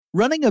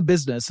Running a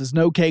business is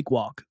no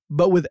cakewalk,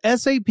 but with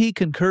SAP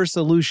Concur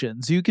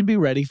Solutions, you can be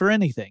ready for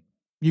anything.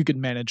 You can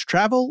manage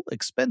travel,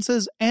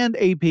 expenses,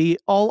 and AP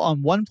all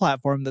on one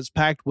platform that's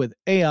packed with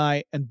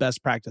AI and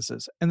best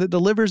practices, and that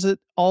delivers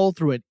it all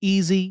through an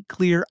easy,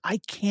 clear, I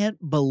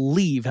can't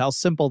believe how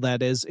simple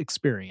that is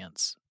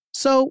experience.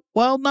 So,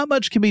 while not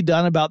much can be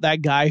done about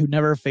that guy who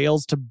never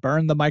fails to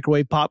burn the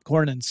microwave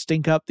popcorn and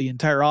stink up the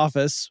entire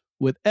office,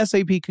 with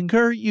SAP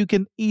Concur, you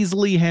can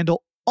easily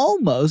handle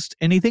almost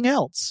anything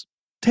else.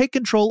 Take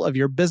control of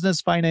your business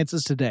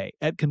finances today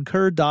at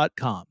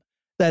Concur.com.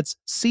 That's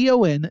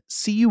CONCUR.com.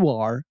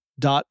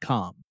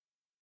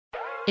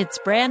 It's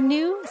brand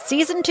new,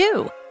 Season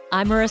 2.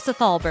 I'm Marissa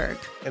Thalberg.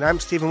 And I'm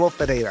Stephen Wolf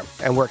Pereira,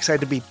 and we're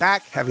excited to be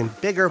back having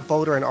bigger,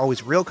 bolder, and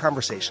always real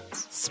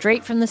conversations.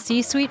 Straight from the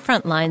C-suite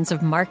front lines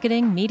of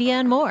marketing, media,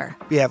 and more.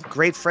 We have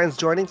great friends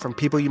joining from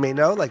people you may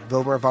know, like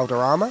Wilmer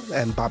Valderrama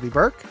and Bobby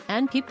Burke.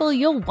 And people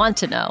you'll want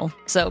to know.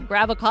 So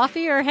grab a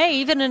coffee or, hey,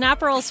 even an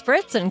Aperol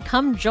Spritz and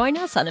come join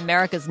us on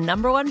America's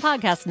 #1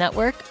 podcast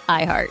network,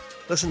 iHeart.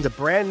 Listen to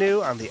Brand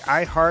New on the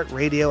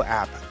iHeartRadio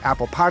app,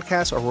 Apple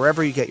Podcasts, or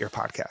wherever you get your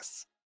podcasts.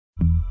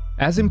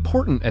 As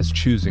important as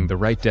choosing the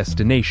right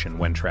destination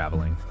when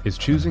traveling is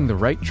choosing the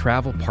right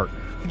travel partner.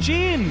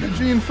 Gene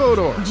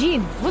Fodor.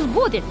 Gene, was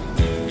good.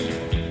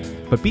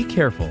 But be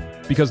careful,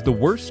 because the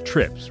worst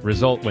trips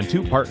result when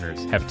two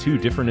partners have two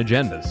different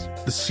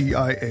agendas. The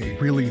CIA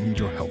really need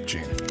your help,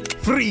 Gene.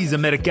 Freeze,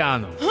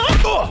 Americano.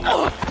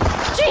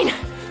 Gene,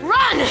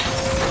 run!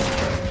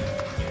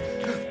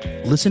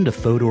 Listen to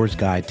Fodor's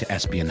Guide to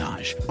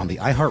Espionage on the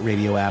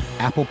iHeartRadio app,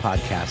 Apple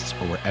Podcasts,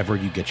 or wherever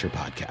you get your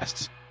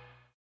podcasts.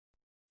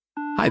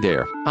 Hi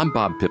there, I'm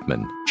Bob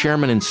Pittman,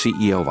 Chairman and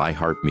CEO of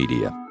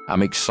iHeartMedia.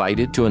 I'm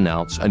excited to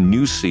announce a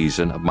new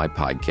season of my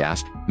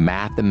podcast,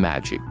 Math and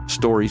Magic,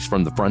 Stories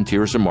from the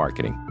Frontiers of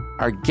Marketing.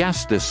 Our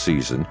guests this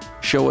season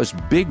show us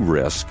big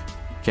risk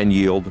can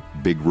yield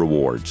big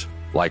rewards,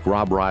 like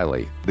Rob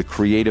Riley, the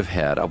creative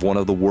head of one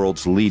of the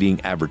world's leading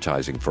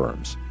advertising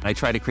firms. I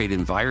try to create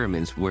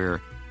environments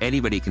where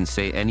anybody can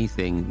say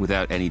anything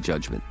without any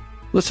judgment.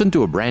 Listen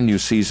to a brand new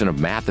season of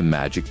Math and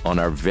Magic on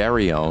our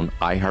very own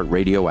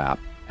iHeartRadio app,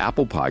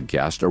 Apple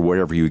Podcast, or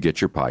wherever you get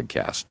your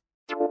podcast.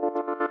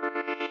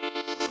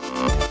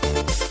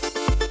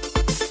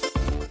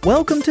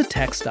 Welcome to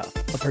Tech Stuff,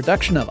 a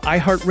production of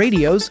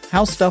iHeartRadio's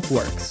How Stuff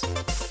Works.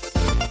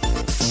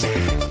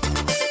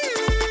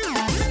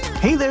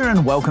 Hey there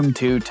and welcome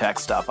to Tech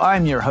Stuff.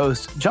 I'm your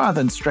host,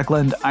 Jonathan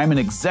Strickland. I'm an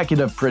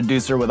executive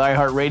producer with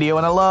iHeartRadio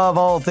and I love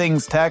all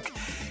things tech.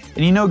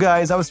 And you know,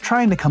 guys, I was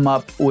trying to come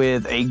up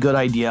with a good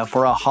idea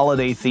for a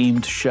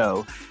holiday-themed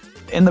show.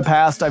 In the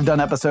past, I've done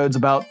episodes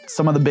about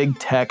some of the big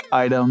tech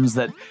items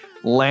that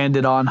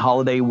landed on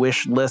holiday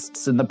wish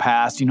lists in the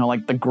past, you know,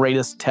 like the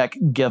greatest tech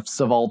gifts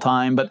of all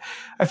time. But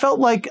I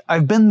felt like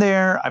I've been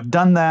there, I've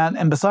done that,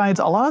 and besides,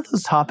 a lot of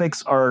those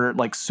topics are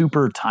like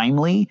super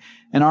timely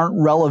and aren't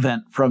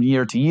relevant from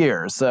year to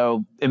year.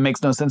 So it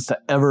makes no sense to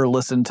ever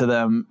listen to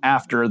them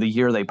after the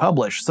year they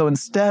publish. So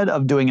instead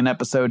of doing an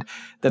episode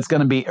that's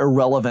going to be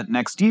irrelevant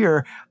next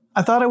year,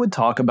 I thought I would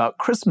talk about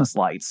Christmas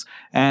lights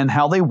and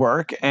how they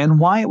work and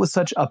why it was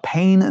such a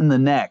pain in the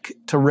neck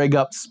to rig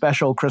up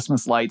special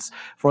Christmas lights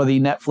for the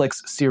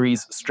Netflix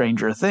series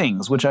Stranger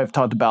Things, which I've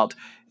talked about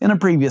in a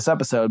previous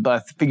episode, but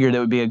I figured it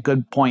would be a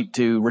good point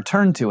to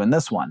return to in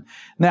this one.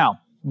 Now,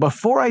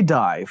 before I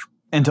dive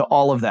into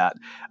all of that,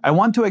 I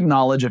want to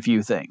acknowledge a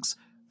few things.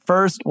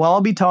 First, while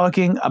I'll be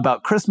talking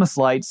about Christmas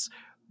lights,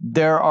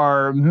 there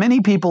are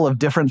many people of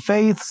different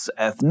faiths,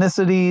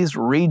 ethnicities,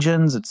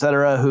 regions,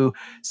 etc. who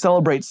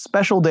celebrate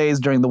special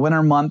days during the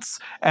winter months,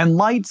 and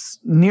lights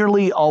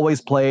nearly always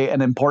play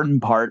an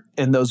important part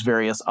in those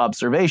various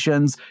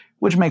observations,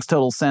 which makes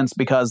total sense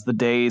because the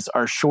days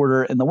are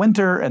shorter in the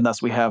winter, and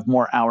thus we have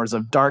more hours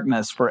of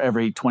darkness for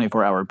every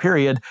 24-hour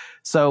period,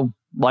 so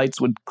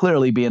lights would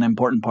clearly be an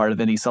important part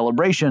of any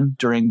celebration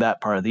during that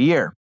part of the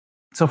year.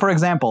 So for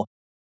example,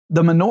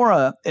 the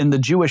menorah in the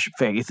Jewish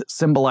faith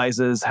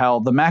symbolizes how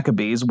the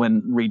Maccabees,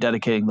 when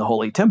rededicating the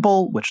Holy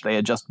Temple, which they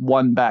had just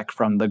won back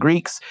from the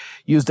Greeks,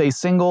 used a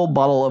single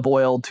bottle of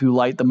oil to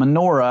light the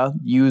menorah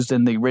used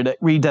in the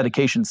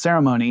rededication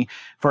ceremony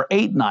for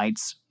 8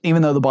 nights,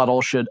 even though the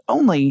bottle should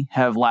only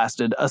have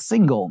lasted a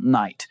single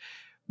night.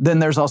 Then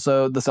there's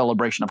also the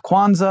celebration of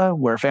Kwanzaa,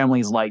 where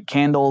families light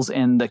candles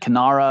in the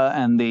Kinara,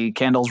 and the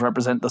candles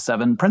represent the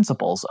 7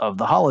 principles of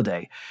the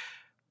holiday.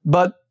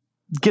 But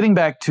getting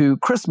back to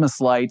Christmas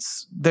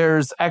lights,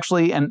 there's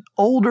actually an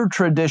older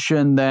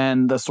tradition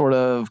than the sort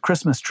of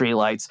Christmas tree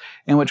lights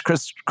in which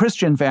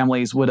Christian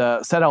families would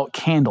set out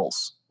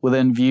candles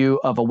within view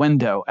of a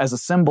window as a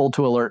symbol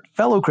to alert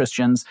fellow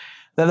Christians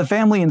that the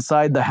family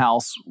inside the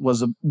house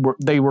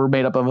they were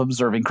made up of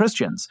observing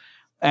Christians,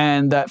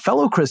 and that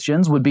fellow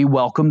Christians would be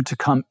welcome to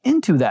come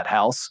into that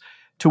house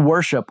to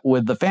worship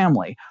with the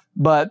family.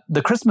 But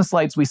the Christmas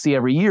lights we see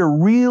every year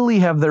really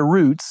have their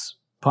roots,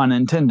 pun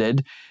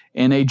intended,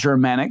 in a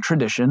Germanic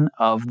tradition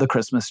of the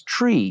Christmas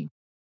tree.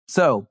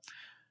 So,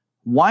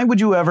 why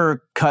would you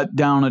ever cut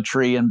down a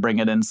tree and bring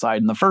it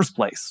inside in the first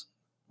place?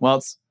 Well,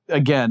 it's,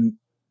 again,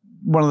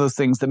 one of those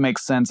things that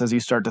makes sense as you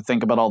start to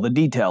think about all the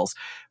details.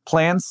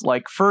 Plants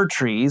like fir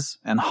trees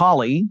and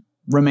holly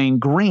remain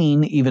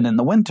green even in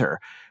the winter,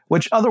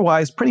 which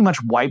otherwise pretty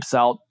much wipes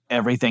out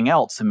everything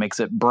else and makes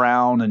it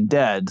brown and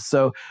dead,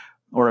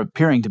 or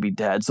appearing to be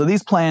dead. So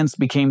these plants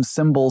became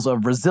symbols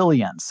of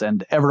resilience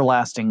and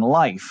everlasting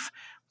life.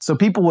 So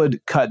people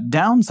would cut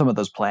down some of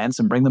those plants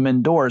and bring them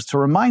indoors to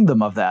remind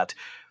them of that.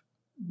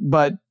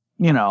 But,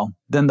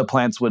 then the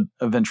plants would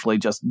eventually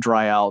just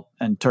dry out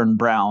and turn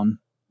brown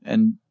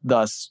and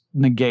thus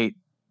negate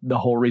the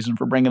whole reason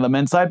for bringing them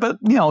inside. But,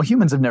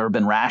 humans have never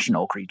been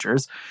rational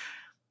creatures.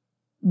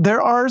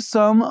 There are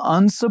some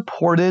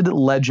unsupported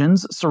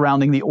legends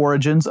surrounding the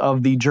origins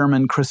of the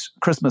German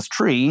Christmas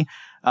tree,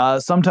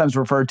 sometimes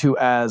referred to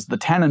as the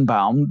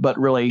Tannenbaum, but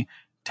really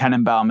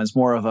Tannenbaum is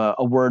more of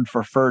a word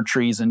for fir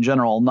trees in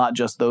general, not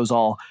just those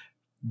all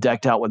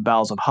decked out with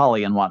boughs of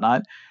holly and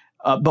whatnot.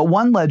 But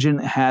one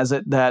legend has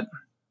it that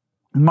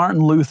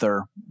Martin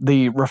Luther,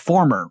 the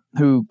reformer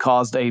who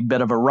caused a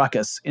bit of a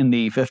ruckus in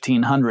the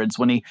 1500s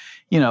when he,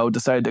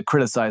 decided to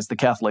criticize the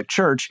Catholic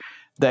Church,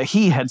 that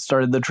he had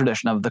started the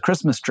tradition of the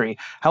Christmas tree.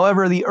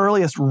 However, the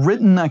earliest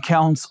written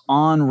accounts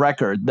on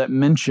record that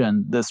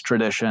mention this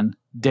tradition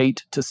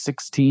date to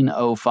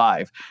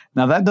 1605.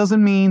 Now, that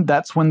doesn't mean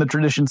that's when the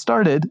tradition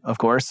started, of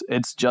course.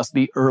 It's just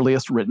the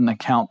earliest written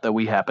account that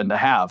we happen to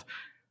have.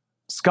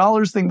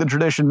 Scholars think the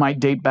tradition might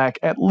date back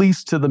at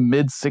least to the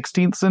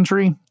mid-16th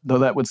century, though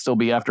that would still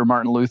be after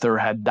Martin Luther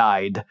had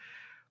died.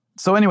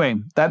 So anyway,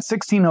 that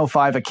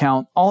 1605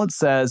 account, all it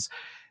says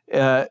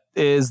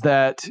is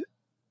that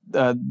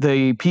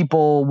the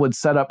people would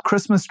set up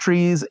Christmas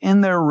trees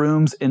in their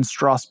rooms in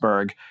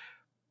Strasbourg.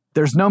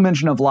 There's no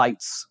mention of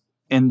lights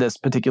in this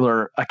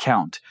particular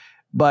account,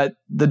 but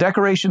the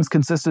decorations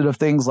consisted of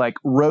things like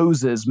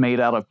roses made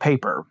out of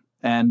paper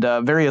and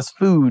various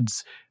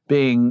foods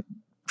being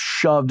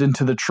shoved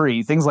into the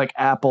tree, things like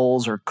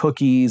apples or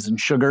cookies and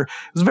sugar.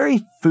 It was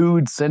very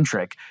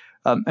food-centric.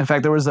 In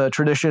fact, there was a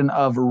tradition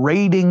of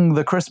raiding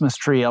the Christmas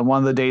tree on one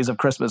of the days of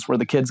Christmas where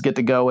the kids get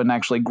to go and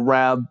actually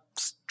grab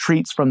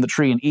treats from the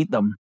tree and eat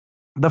them.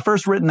 The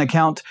first written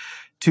account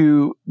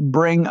to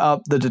bring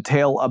up the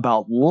detail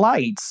about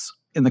lights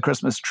in the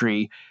Christmas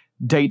tree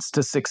dates to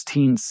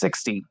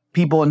 1660.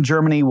 People in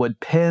Germany would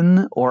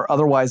pin or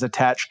otherwise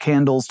attach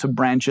candles to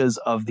branches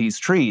of these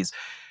trees.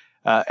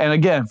 And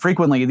again,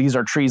 frequently these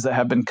are trees that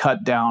have been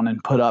cut down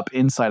and put up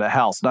inside a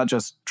house, not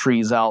just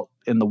trees out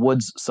in the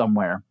woods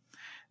somewhere.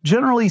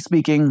 Generally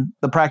speaking,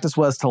 the practice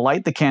was to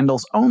light the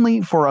candles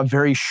only for a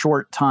very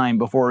short time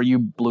before you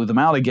blew them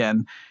out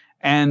again.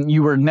 And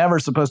you were never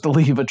supposed to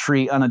leave a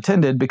tree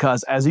unattended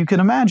because, as you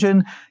can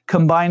imagine,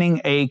 combining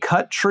a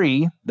cut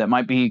tree that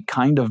might be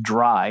kind of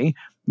dry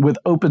with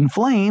open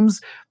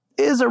flames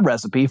is a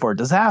recipe for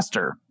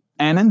disaster.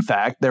 And in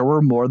fact, there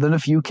were more than a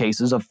few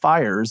cases of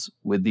fires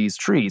with these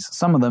trees,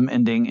 some of them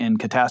ending in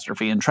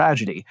catastrophe and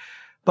tragedy.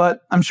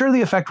 But I'm sure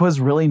the effect was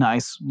really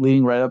nice,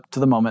 leading right up to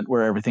the moment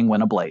where everything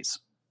went ablaze.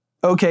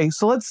 Okay,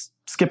 so let's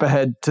skip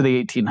ahead to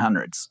the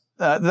 1800s.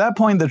 At that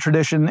point, the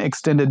tradition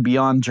extended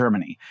beyond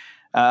Germany.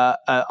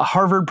 A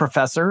Harvard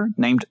professor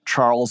named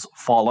Charles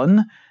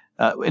Follen,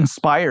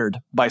 inspired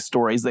by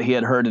stories that he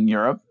had heard in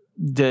Europe,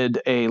 did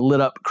a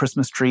lit-up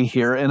Christmas tree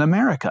here in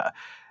America.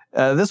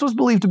 This was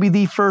believed to be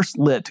the first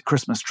lit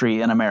Christmas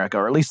tree in America,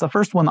 or at least the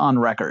first one on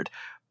record.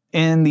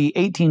 In the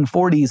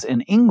 1840s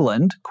in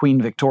England, Queen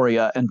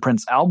Victoria and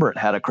Prince Albert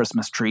had a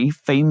Christmas tree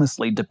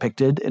famously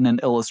depicted in an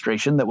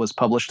illustration that was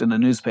published in a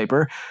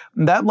newspaper.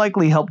 That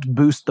likely helped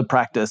boost the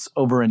practice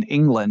over in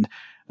England.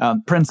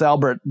 Prince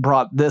Albert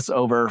brought this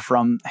over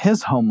from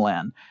his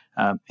homeland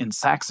in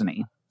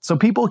Saxony. So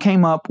people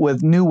came up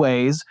with new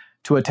ways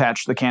to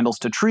attach the candles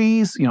to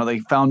trees. They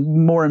found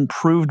more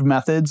improved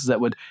methods that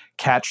would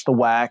catch the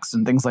wax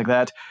and things like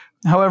that.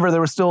 However,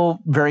 there was still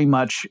very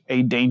much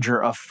a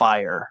danger of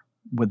fire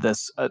with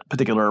this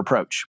particular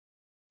approach.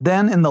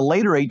 Then in the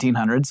later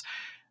 1800s,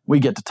 we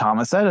get to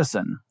Thomas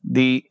Edison,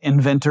 the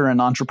inventor and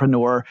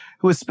entrepreneur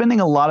who was spending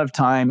a lot of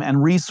time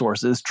and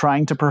resources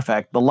trying to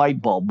perfect the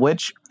light bulb,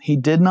 which he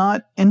did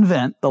not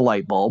invent the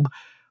light bulb,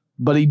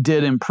 but he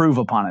did improve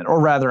upon it. Or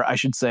rather, I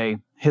should say,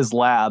 his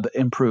lab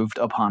improved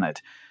upon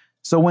it.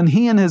 So when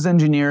he and his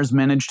engineers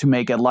managed to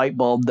make a light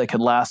bulb that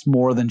could last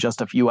more than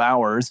just a few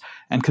hours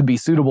and could be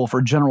suitable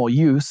for general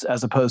use,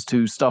 as opposed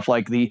to stuff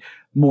like the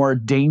more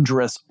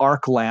dangerous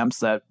arc lamps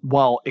that,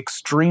 while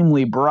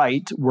extremely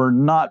bright, were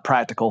not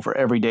practical for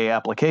everyday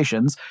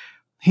applications,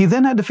 he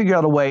then had to figure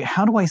out a way,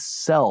 how do I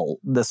sell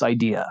this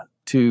idea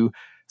to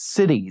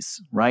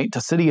cities, right? To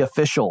city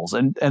officials,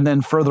 and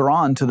then further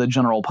on to the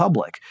general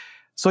public.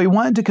 So he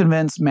wanted to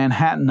convince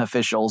Manhattan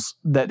officials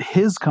that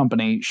his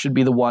company should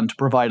be the one to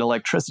provide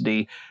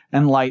electricity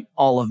and light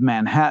all of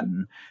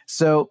Manhattan.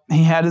 So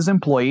he had his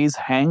employees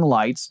hang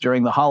lights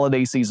during the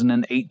holiday season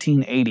in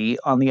 1880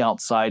 on the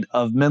outside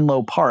of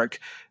Menlo Park,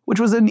 which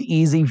was an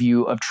easy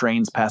view of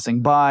trains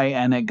passing by,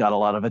 and it got a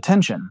lot of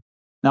attention.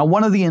 Now,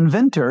 one of the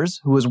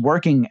inventors who was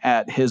working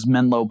at his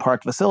Menlo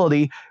Park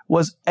facility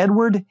was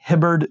Edward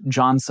Hibbard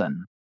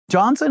Johnson.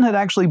 Johnson had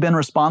actually been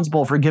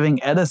responsible for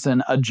giving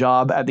Edison a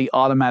job at the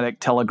Automatic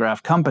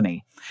Telegraph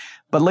Company.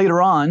 But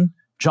later on,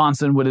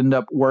 Johnson would end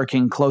up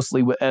working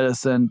closely with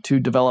Edison to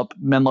develop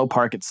Menlo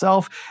Park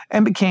itself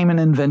and became an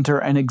inventor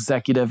and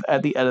executive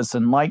at the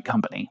Edison Light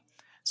Company.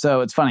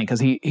 So it's funny because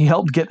he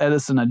helped get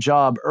Edison a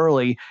job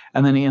early,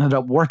 and then he ended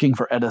up working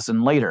for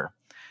Edison later.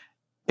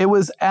 It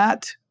was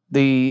at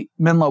the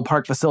Menlo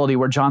Park facility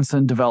where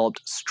Johnson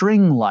developed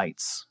string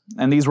lights.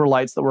 And these were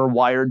lights that were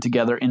wired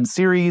together in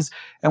series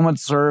and would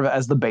serve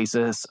as the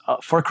basis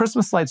for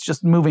Christmas lights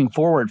just moving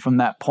forward from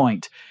that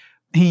point.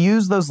 He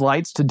used those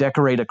lights to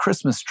decorate a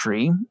Christmas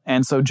tree,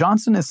 and so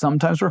Johnson is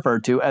sometimes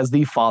referred to as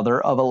the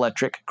father of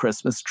electric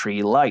Christmas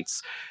tree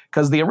lights.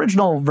 Because the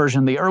original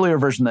version, the earlier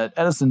version that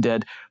Edison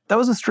did, that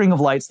was a string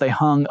of lights they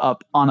hung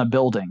up on a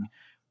building.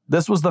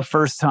 This was the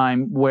first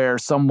time where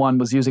someone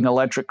was using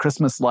electric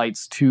Christmas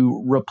lights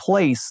to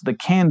replace the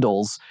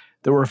candles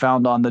that were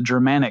found on the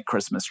Germanic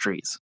Christmas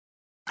trees.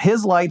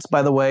 His lights,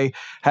 by the way,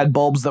 had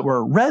bulbs that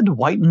were red,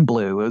 white, and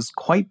blue. It was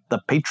quite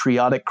the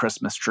patriotic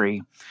Christmas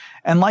tree.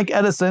 And like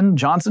Edison,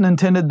 Johnson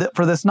intended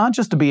for this not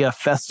just to be a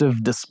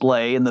festive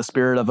display in the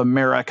spirit of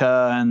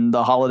America and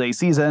the holiday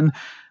season,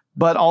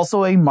 but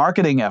also a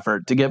marketing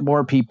effort to get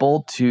more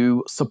people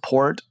to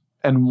support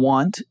and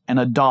want and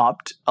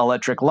adopt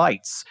electric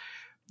lights.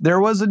 There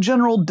was a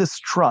general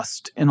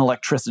distrust in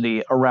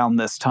electricity around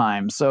this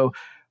time, so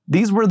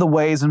these were the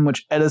ways in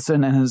which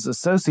Edison and his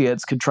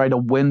associates could try to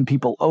win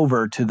people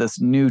over to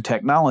this new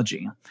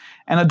technology.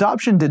 And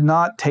adoption did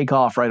not take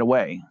off right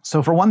away.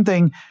 So for one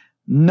thing,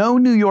 no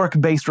New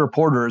York-based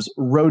reporters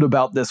wrote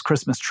about this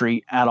Christmas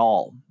tree at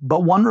all.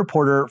 But one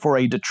reporter for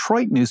a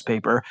Detroit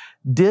newspaper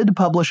did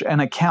publish an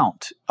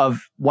account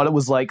of what it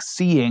was like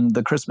seeing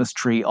the Christmas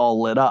tree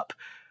all lit up.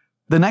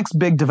 The next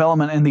big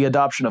development in the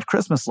adoption of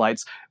Christmas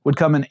lights would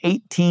come in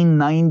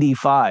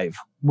 1895,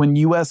 when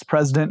U.S.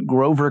 President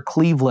Grover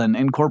Cleveland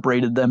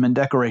incorporated them in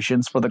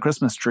decorations for the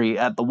Christmas tree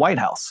at the White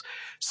House.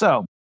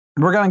 So,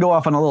 we're going to go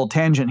off on a little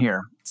tangent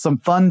here. Some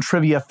fun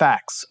trivia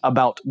facts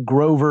about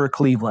Grover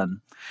Cleveland.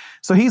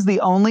 So he's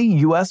the only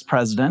U.S.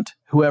 president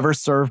who ever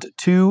served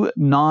 2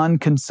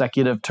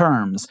 non-consecutive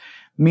terms,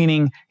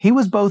 meaning he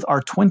was both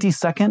our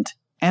 22nd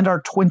and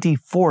our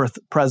 24th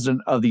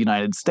president of the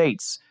United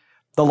States.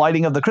 The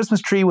lighting of the Christmas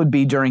tree would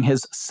be during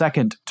his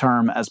 2nd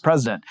term as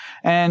president.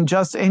 And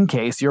just in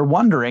case you're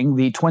wondering,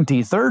 the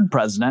 23rd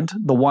president,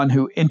 the one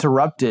who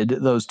interrupted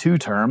those 2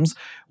 terms,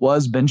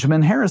 was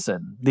Benjamin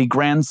Harrison, the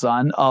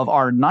grandson of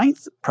our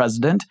 9th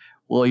president,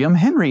 William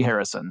Henry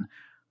Harrison.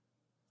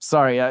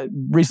 Sorry,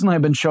 recently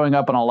I've been showing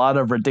up on a lot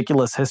of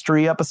ridiculous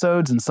history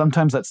episodes, and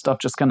sometimes that stuff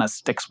just kind of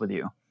sticks with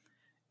you.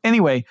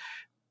 Anyway,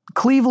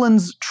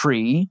 Cleveland's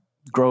tree,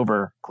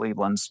 Grover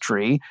Cleveland's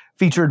tree,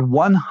 featured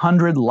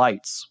 100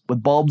 lights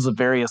with bulbs of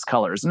various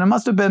colors, and it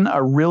must have been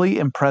a really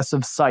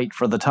impressive sight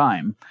for the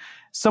time.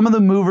 Some of the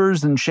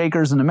movers and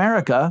shakers in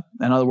America,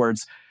 in other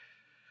words,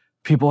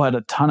 people had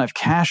a ton of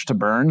cash to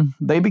burn,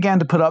 they began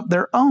to put up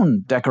their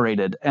own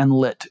decorated and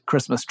lit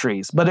Christmas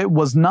trees. But it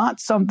was not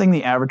something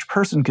the average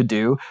person could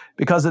do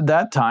because at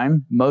that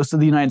time, most of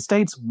the United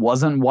States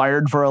wasn't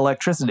wired for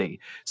electricity.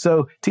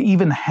 So to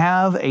even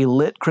have a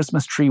lit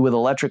Christmas tree with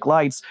electric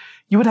lights,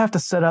 you would have to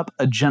set up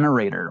a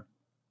generator.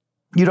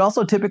 You'd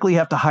also typically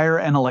have to hire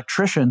an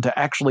electrician to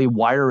actually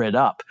wire it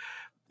up.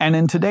 And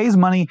in today's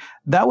money,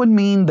 that would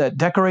mean that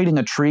decorating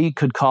a tree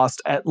could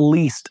cost at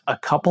least a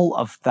couple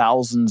of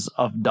thousands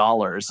of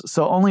dollars.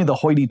 So only the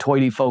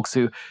hoity-toity folks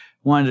who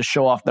wanted to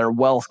show off their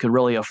wealth could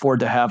really afford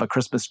to have a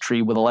Christmas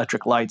tree with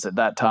electric lights at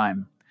that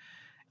time.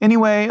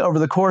 Anyway, over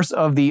the course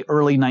of the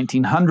early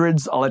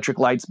 1900s, electric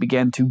lights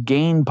began to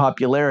gain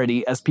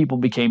popularity as people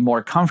became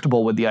more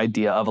comfortable with the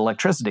idea of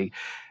electricity.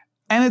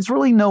 And it's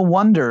really no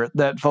wonder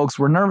that folks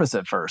were nervous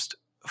at first.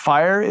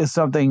 Fire is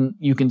something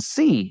you can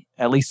see,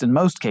 at least in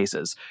most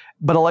cases,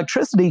 but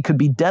electricity could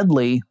be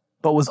deadly,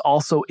 but was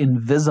also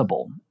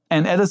invisible.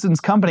 And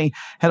Edison's company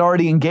had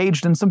already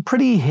engaged in some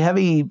pretty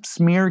heavy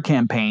smear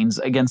campaigns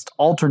against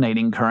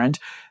alternating current,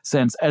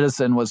 since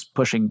Edison was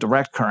pushing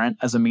direct current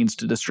as a means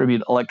to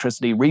distribute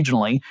electricity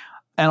regionally.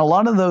 And a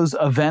lot of those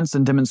events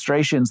and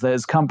demonstrations that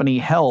his company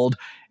held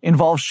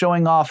involved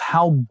showing off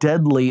how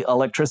deadly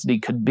electricity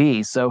could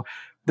be. So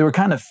they were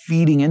kind of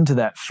feeding into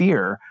that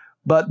fear.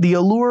 But the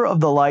allure of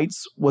the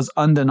lights was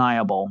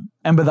undeniable.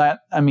 And by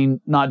that, I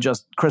mean not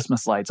just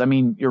Christmas lights. I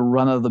mean your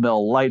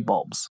run-of-the-mill light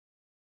bulbs.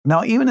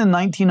 Now, even in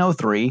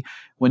 1903,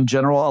 when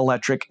General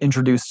Electric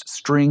introduced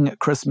string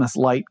Christmas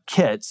light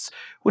kits,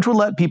 which would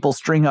let people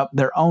string up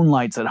their own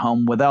lights at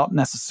home without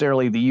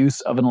necessarily the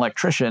use of an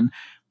electrician,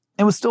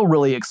 it was still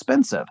really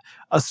expensive.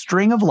 A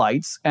string of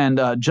lights,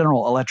 and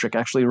General Electric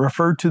actually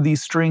referred to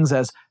these strings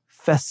as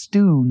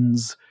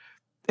festoons.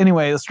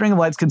 Anyway, the string of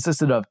lights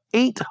consisted of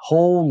 8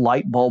 whole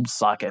light bulb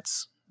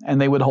sockets, and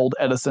they would hold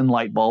Edison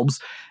light bulbs,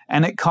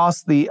 and it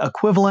cost the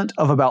equivalent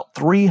of about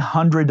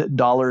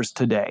 $300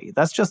 today.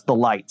 That's just the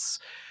lights.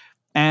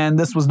 And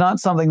this was not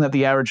something that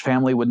the average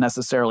family would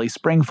necessarily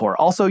spring for.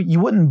 Also, you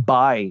wouldn't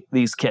buy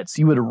these kits.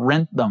 You would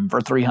rent them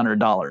for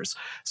 $300.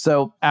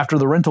 So after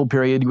the rental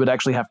period, you would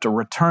actually have to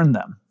return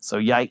them. So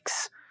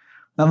yikes.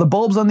 Now, the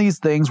bulbs on these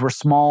things were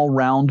small,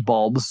 round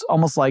bulbs,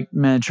 almost like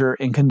miniature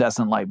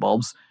incandescent light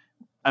bulbs.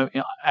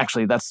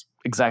 Actually, that's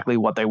exactly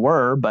what they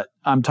were, but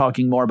I'm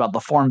talking more about the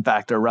form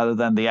factor rather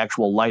than the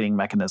actual lighting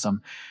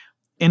mechanism.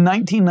 In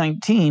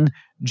 1919,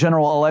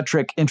 General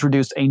Electric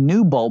introduced a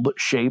new bulb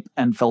shape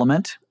and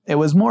filament. It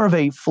was more of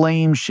a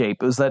flame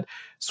shape. It was that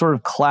sort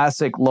of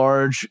classic,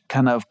 large,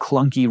 kind of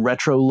clunky,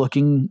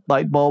 retro-looking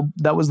light bulb.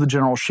 That was the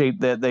general shape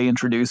that they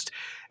introduced.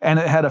 And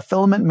it had a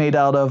filament made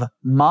out of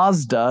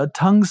Mazda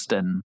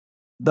tungsten.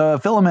 The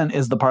filament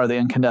is the part of the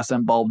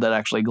incandescent bulb that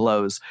actually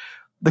glows.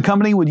 The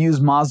company would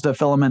use Mazda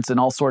filaments in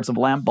all sorts of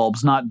lamp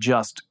bulbs, not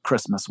just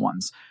Christmas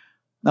ones.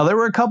 Now, there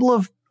were a couple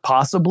of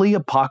possibly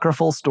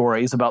apocryphal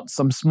stories about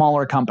some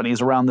smaller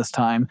companies around this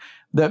time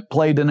that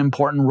played an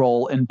important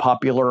role in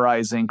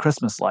popularizing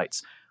Christmas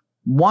lights.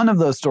 One of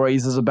those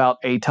stories is about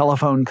a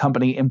telephone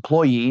company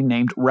employee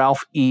named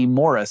Ralph E.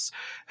 Morris,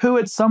 who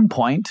at some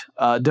point,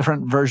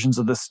 different versions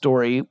of this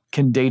story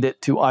can date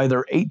it to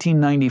either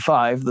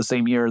 1895, the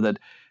same year that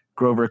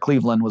Grover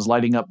Cleveland was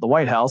lighting up the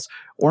White House,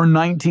 or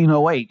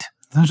 1908.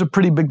 There's a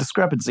pretty big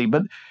discrepancy,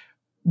 but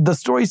the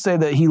stories say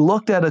that he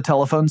looked at a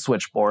telephone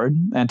switchboard,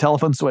 and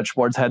telephone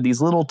switchboards had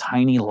these little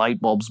tiny light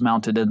bulbs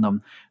mounted in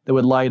them that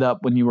would light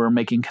up when you were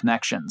making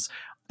connections.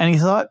 And he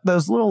thought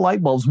those little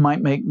light bulbs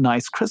might make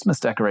nice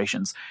Christmas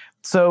decorations.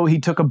 So he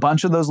took a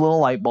bunch of those little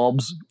light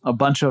bulbs, a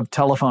bunch of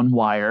telephone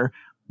wire,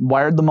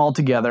 wired them all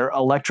together,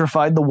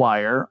 electrified the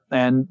wire,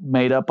 and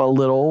made up a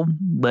little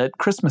lit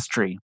Christmas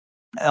tree.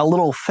 A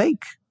little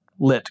fake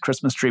lit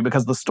Christmas tree,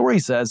 because the story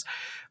says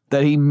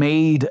that he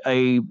made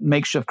a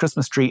makeshift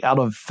Christmas tree out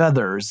of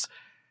feathers.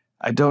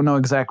 I don't know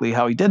exactly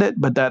how he did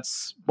it, but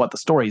that's what the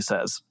story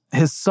says.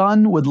 His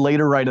son would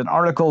later write an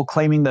article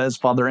claiming that his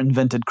father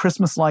invented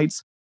Christmas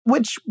lights,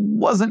 which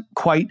wasn't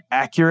quite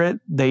accurate.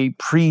 They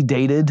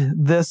predated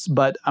this,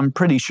 but I'm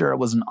pretty sure it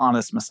was an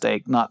honest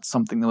mistake, not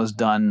something that was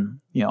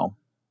done,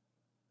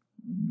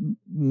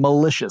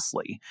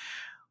 maliciously.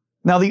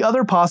 Now, the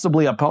other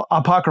possibly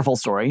apocryphal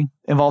story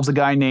involves a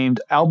guy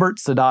named Albert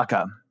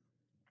Sadaka.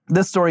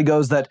 This story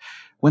goes that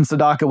when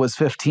Sadaka was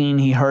 15,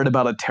 he heard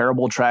about a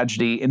terrible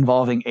tragedy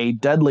involving a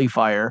deadly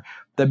fire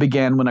that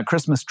began when a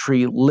Christmas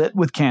tree lit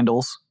with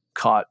candles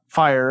caught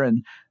fire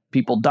and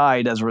people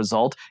died as a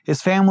result.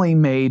 His family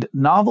made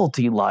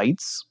novelty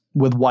lights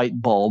with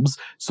white bulbs,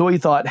 so he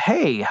thought,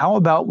 hey, how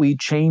about we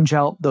change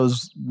out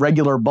those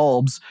regular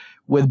bulbs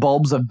with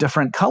bulbs of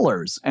different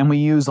colors, and we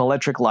use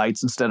electric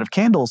lights instead of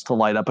candles to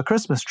light up a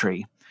Christmas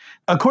tree.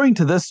 According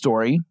to this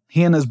story,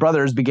 he and his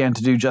brothers began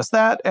to do just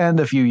that, and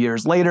a few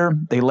years later,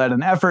 they led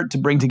an effort to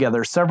bring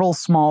together several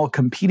small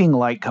competing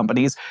light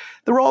companies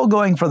that were all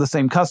going for the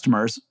same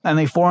customers, and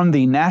they formed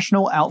the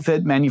National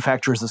Outfit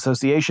Manufacturers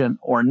Association,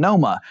 or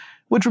NOMA,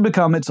 which would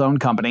become its own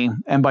company,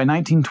 and by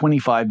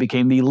 1925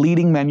 became the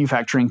leading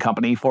manufacturing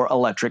company for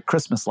electric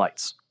Christmas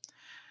lights.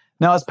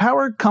 Now, as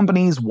power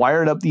companies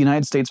wired up the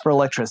United States for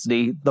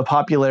electricity, the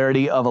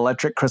popularity of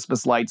electric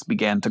Christmas lights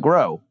began to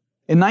grow.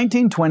 In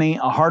 1920,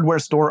 a hardware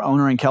store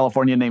owner in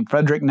California named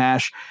Frederick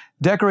Nash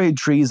decorated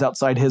trees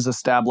outside his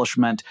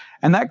establishment,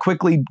 and that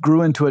quickly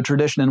grew into a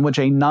tradition in which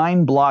a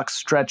 9-block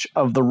stretch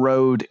of the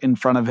road in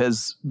front of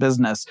his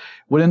business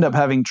would end up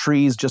having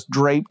trees just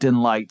draped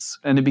in lights,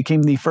 and it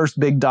became the first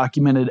big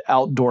documented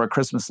outdoor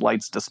Christmas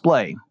lights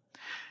display.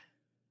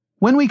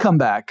 When we come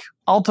back,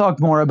 I'll talk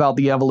more about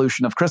the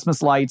evolution of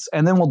Christmas lights,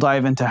 and then we'll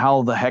dive into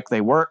how the heck they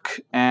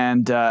work,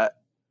 and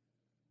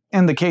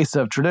in the case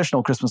of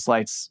traditional Christmas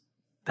lights,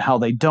 how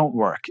they don't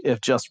work if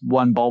just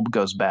one bulb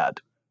goes bad.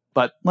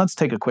 But let's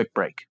take a quick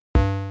break.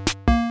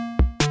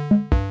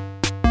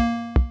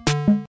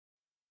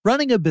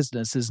 Running a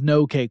business is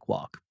no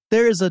cakewalk.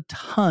 There is a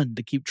ton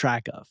to keep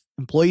track of.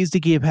 Employees to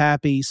keep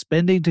happy,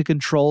 spending to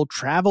control,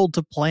 travel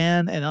to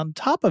plan, and on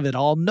top of it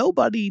all,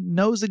 nobody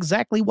knows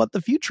exactly what the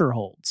future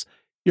holds.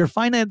 Your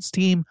finance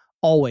team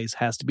always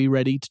has to be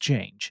ready to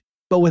change.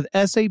 But with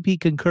SAP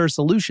Concur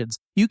Solutions,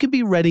 you can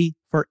be ready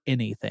for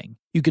anything.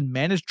 You can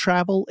manage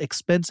travel,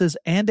 expenses,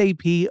 and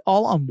AP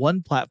all on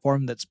one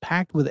platform that's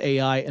packed with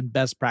AI and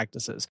best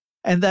practices,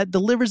 and that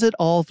delivers it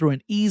all through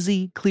an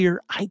easy,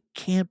 clear, I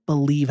can't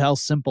believe how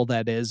simple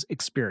that is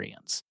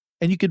experience.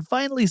 And you can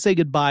finally say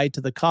goodbye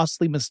to the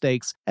costly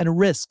mistakes and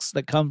risks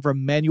that come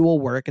from manual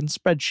work and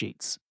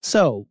spreadsheets.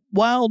 So,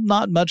 while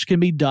not much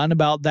can be done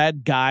about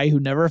that guy who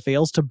never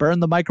fails to burn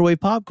the microwave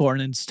popcorn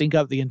and stink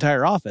up the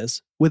entire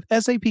office, with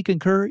SAP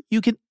Concur,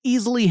 you can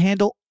easily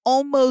handle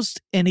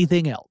almost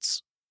anything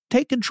else.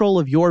 Take control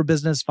of your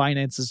business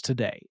finances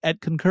today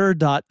at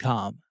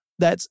Concur.com.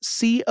 That's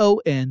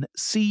CONCUR.com.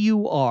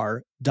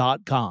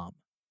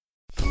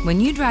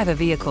 When you drive a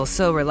vehicle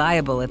so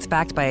reliable it's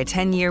backed by a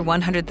 10-year,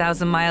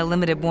 100,000-mile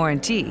limited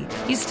warranty,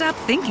 you stop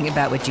thinking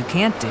about what you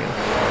can't do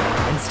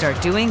and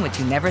start doing what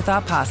you never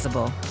thought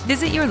possible.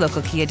 Visit your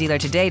local Kia dealer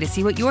today to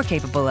see what you're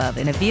capable of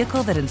in a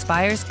vehicle that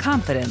inspires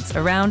confidence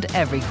around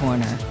every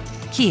corner.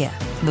 Kia,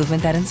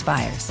 movement that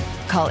inspires.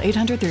 Call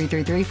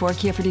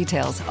 800-333-4KIA for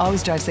details.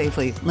 Always drive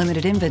safely.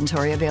 Limited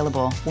inventory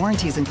available.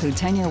 Warranties include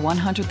 10-year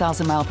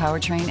 100,000-mile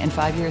powertrain and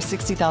 5-year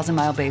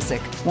 60,000-mile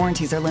basic.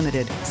 Warranties are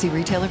limited. See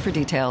retailer for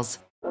details.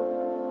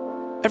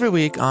 Every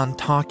week on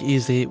Talk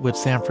Easy with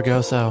Sam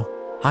Fragoso,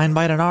 I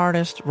invite an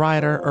artist,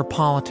 writer, or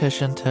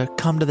politician to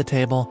come to the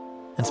table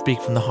and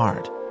speak from the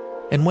heart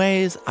in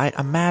ways I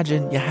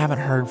imagine you haven't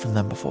heard from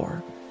them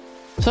before.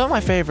 Some of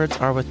my favorites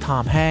are with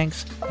Tom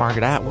Hanks,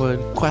 Margaret Atwood,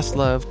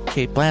 Questlove,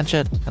 Cate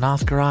Blanchett, and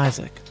Oscar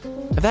Isaac.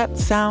 If that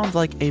sounds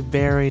like a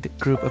varied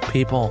group of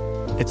people,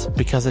 it's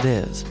because it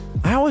is.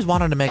 I always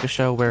wanted to make a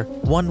show where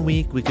one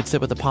week we could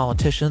sit with a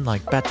politician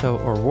like Beto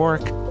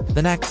O'Rourke,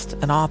 the next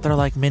an author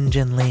like Min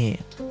Jin Lee,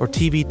 or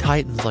TV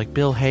titans like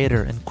Bill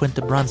Hader and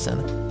Quinta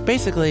Brunson.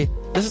 Basically,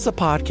 this is a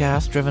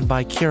podcast driven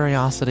by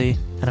curiosity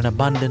and an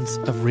abundance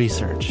of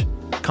research.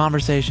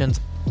 Conversations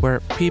where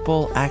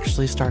people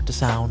actually start to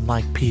sound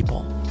like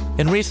people.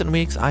 In recent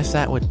weeks, I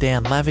sat with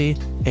Dan Levy,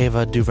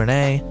 Ava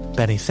DuVernay,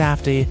 Benny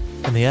Safdie,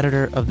 and the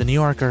editor of The New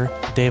Yorker,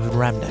 David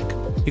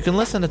Remnick. You can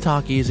listen to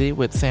Talk Easy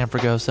with Sam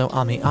Fragoso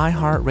on the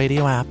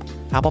iHeartRadio app,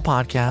 Apple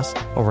Podcasts,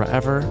 or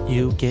wherever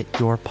you get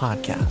your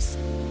podcasts.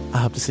 I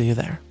hope to see you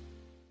there.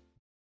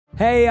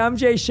 Hey, I'm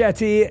Jay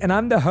Shetty, and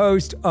I'm the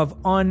host of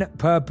On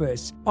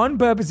Purpose. On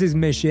Purpose's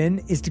mission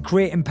is to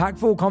create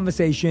impactful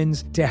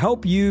conversations to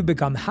help you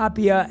become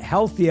happier,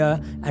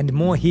 healthier, and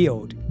more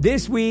healed.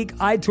 This week,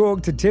 I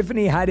talked to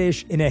Tiffany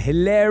Haddish in a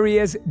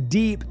hilarious,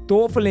 deep,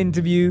 thoughtful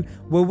interview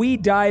where we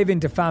dive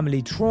into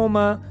family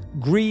trauma,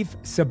 grief,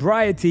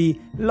 sobriety,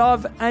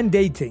 love, and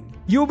dating.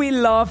 You'll be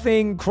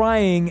laughing,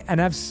 crying, and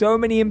have so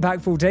many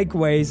impactful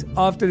takeaways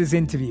after this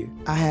interview.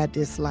 I had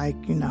this,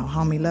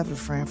 homie lover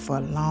friend for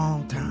a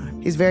long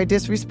time. He's very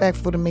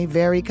disrespectful to me,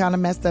 very kind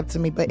of messed up to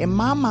me. But in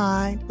my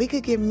mind, we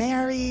could get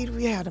married.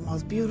 We had the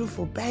most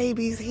beautiful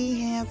babies. He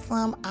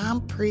handsome,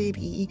 I'm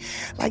pretty.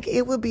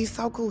 It would be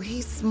so cool.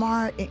 He's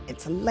smart and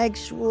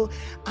intellectual.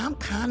 I'm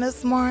kind of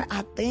smart,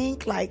 I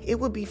think. It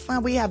would be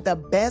fun. We have the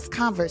best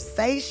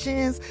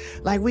conversations.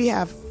 We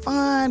have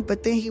fun,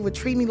 but then he would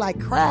treat me like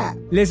crap.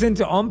 Listen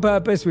to On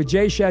Purpose with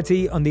Jay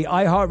Shetty on the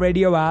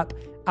iHeartRadio app,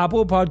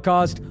 Apple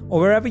Podcast, or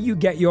wherever you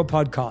get your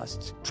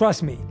podcasts.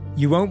 Trust me,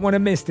 you won't want to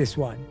miss this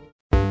one.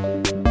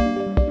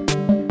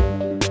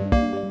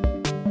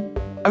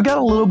 I've got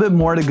a little bit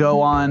more to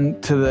go on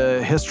to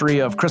the history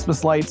of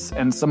Christmas lights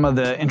and some of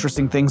the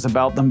interesting things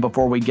about them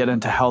before we get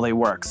into how they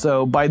work.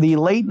 So by the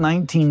late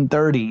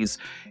 1930s,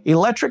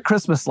 electric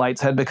Christmas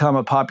lights had become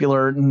a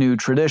popular new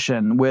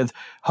tradition, with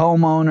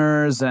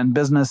homeowners and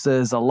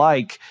businesses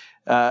alike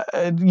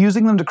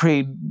using them to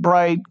create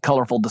bright,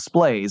 colorful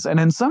displays. And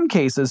in some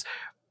cases,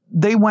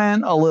 they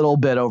went a little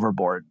bit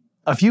overboard.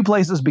 A few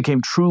places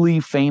became truly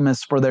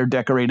famous for their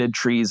decorated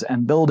trees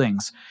and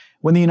buildings.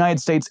 When the United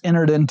States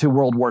entered into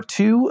World War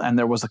II and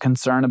there was a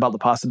concern about the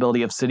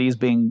possibility of cities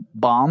being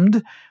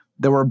bombed,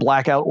 there were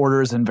blackout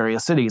orders in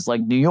various cities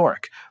like New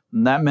York.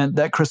 And that meant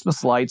that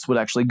Christmas lights would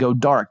actually go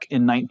dark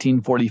in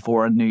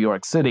 1944 in New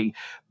York City.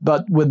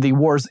 But with the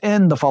war's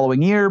end the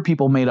following year,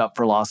 people made up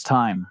for lost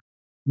time.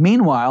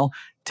 Meanwhile,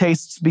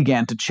 tastes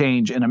began to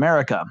change in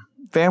America.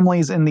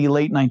 Families in the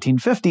late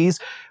 1950s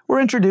were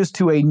introduced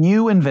to a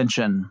new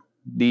invention,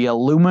 the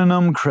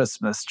aluminum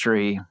Christmas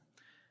tree.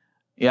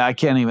 Yeah, I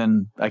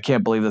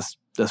can't believe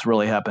this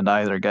really happened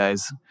either,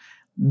 guys.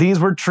 These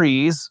were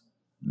trees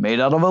made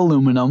out of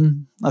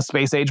aluminum, a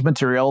space-age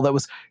material that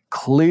was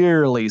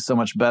clearly so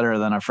much better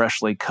than a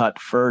freshly cut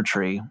fir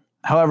tree.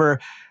 However,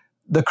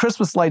 the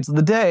Christmas lights of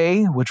the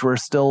day, which were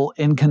still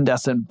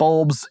incandescent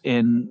bulbs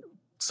in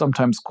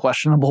sometimes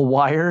questionable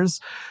wires,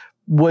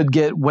 would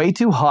get way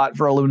too hot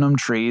for aluminum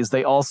trees.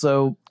 They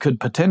also could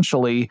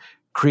potentially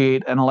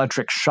create an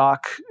electric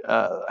shock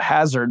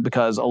hazard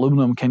because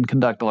aluminum can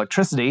conduct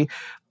electricity.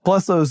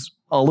 Plus, those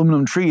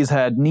aluminum trees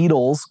had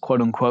needles,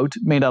 quote unquote,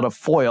 made out of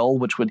foil,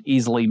 which would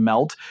easily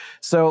melt.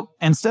 So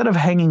instead of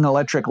hanging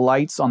electric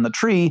lights on the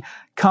tree,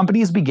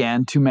 companies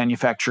began to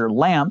manufacture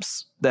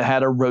lamps that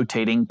had a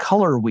rotating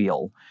color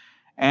wheel.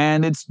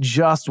 And it's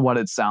just what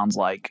it sounds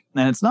like.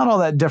 And it's not all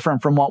that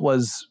different from what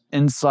was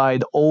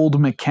inside old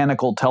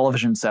mechanical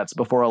television sets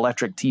before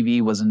electric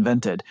TV was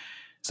invented.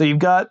 So you've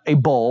got a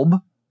bulb.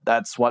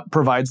 That's what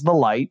provides the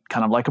light,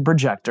 kind of like a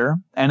projector.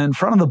 And in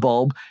front of the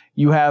bulb,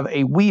 you have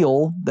a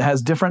wheel that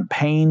has different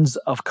panes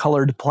of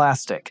colored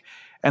plastic.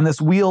 And this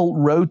wheel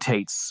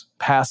rotates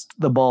past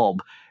the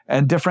bulb,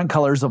 and different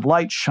colors of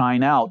light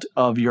shine out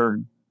of your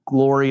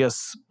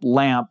glorious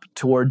lamp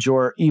towards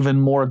your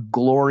even more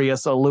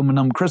glorious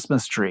aluminum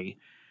Christmas tree.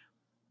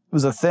 It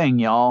was a thing,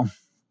 y'all.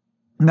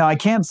 Now, I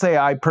can't say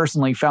I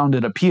personally found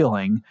it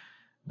appealing,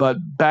 but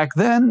back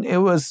then it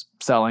was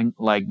selling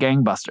like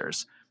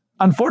gangbusters.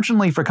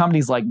 Unfortunately for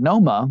companies like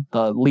Noma,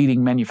 the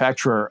leading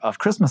manufacturer of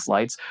Christmas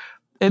lights,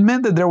 it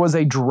meant that there was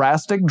a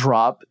drastic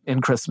drop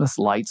in Christmas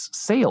lights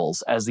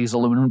sales as these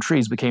aluminum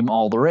trees became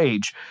all the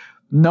rage.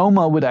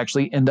 Noma would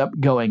actually end up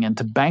going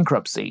into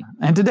bankruptcy,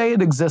 and today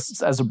it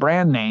exists as a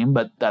brand name,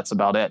 but that's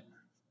about it.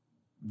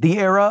 The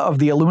era of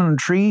the aluminum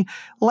tree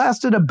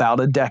lasted about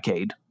a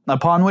decade.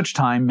 upon which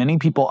time many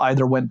people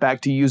either went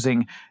back to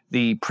using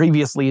the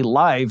previously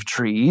live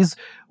trees,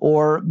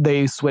 or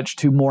they switched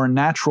to more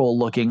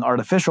natural-looking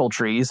artificial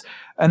trees,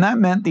 and that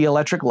meant the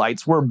electric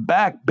lights were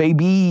back,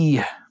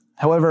 baby!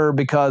 However,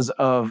 because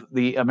of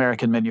the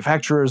American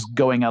manufacturers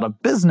going out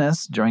of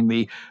business during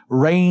the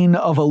reign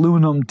of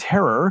aluminum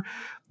terror,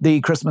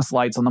 the Christmas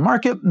lights on the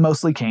market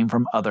mostly came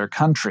from other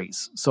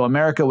countries, so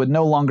America would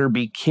no longer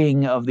be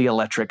king of the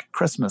electric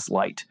Christmas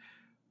light.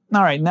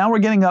 All right, now we're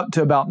getting up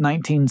to about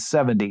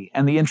 1970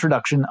 and the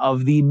introduction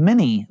of the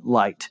mini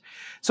light.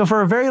 So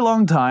for a very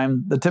long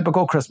time, the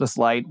typical Christmas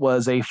light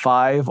was a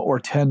 5 or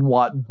 10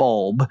 watt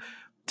bulb,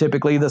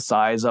 typically the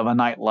size of a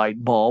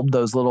nightlight bulb,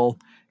 those little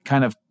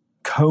kind of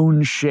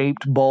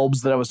cone-shaped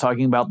bulbs that I was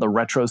talking about, the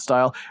retro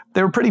style.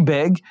 They were pretty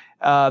big.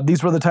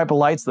 These were the type of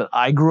lights that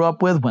I grew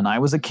up with when I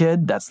was a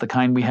kid. That's the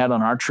kind we had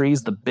on our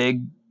trees, the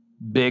big,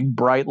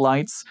 bright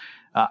lights.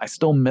 I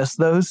still miss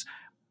those.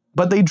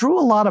 But they drew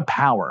a lot of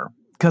power,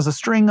 because a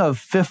string of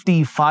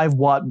 50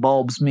 5-watt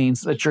bulbs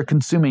means that you're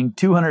consuming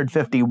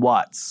 250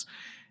 watts.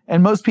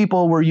 And most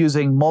people were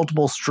using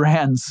multiple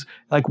strands.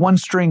 Like one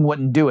string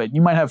wouldn't do it.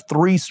 You might have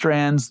 3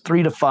 strands,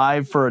 3 to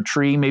 5 for a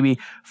tree, maybe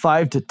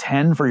 5 to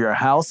 10 for your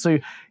house. So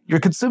you're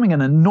consuming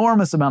an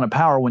enormous amount of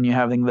power when you're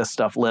having this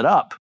stuff lit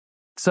up.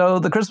 So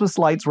the Christmas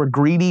lights were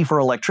greedy for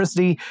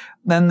electricity.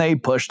 Then they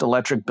pushed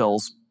electric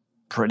bills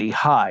pretty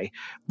high.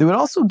 They would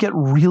also get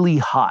really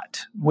hot,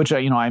 which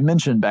I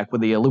mentioned back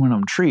with the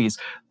aluminum trees.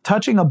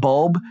 Touching a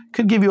bulb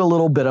could give you a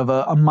little bit of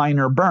a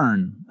minor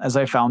burn, as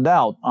I found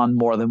out on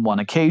more than one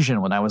occasion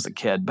when I was a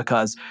kid,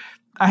 because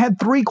I had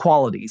 3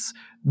 qualities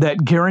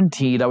that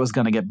guaranteed I was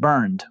going to get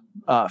burned.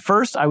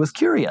 First, I was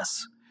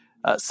curious.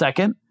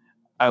 Second,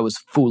 I was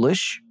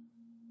foolish,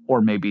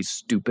 or maybe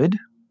stupid.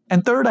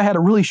 And third, I had a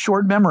really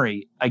short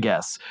memory, I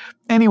guess.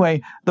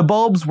 Anyway, the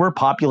bulbs were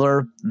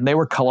popular, they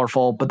were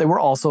colorful, but they were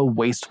also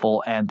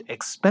wasteful and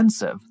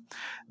expensive.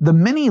 The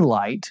mini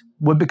light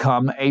would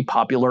become a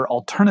popular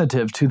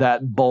alternative to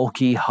that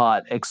bulky,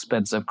 hot,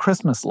 expensive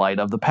Christmas light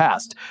of the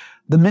past.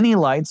 The mini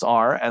lights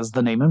are, as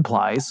the name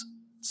implies,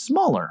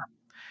 smaller.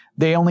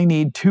 They only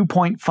need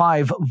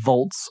 2.5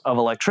 volts of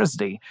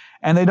electricity,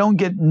 and they don't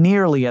get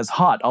nearly as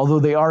hot, although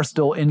they are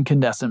still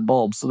incandescent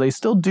bulbs, so they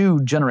still do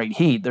generate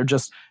heat. They're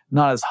just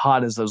not as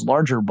hot as those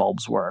larger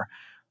bulbs were.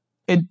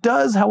 It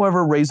does,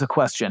 however, raise a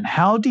question.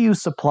 How do you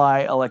supply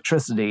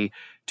electricity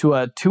to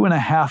a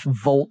 2.5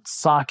 volt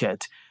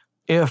socket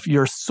if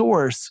your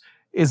source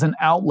is an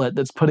outlet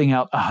that's putting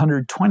out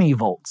 120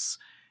 volts?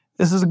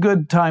 This is a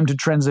good time to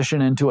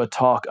transition into a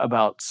talk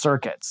about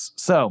circuits.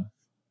 So,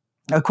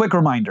 a quick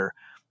reminder.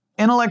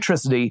 In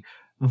electricity,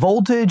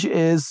 voltage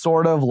is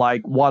sort of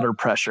like water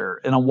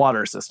pressure in a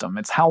water system.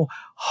 It's how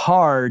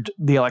hard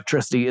the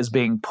electricity is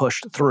being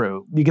pushed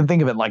through. You can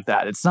think of it like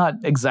that. It's not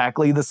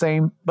exactly the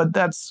same, but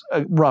that's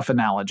a rough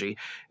analogy.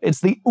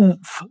 It's the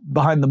oomph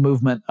behind the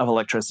movement of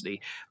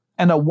electricity.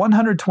 And a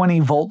 120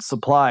 volt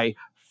supply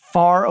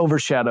far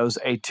overshadows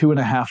a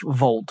 2.5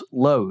 volt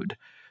load.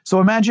 So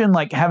imagine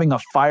like having a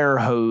fire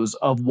hose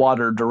of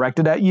water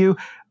directed at you.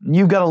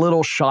 You've got a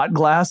little shot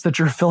glass that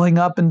you're filling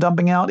up and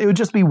dumping out. It would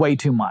just be way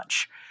too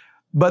much.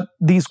 But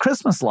these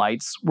Christmas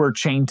lights were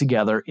chained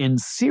together in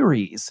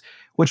series,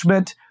 which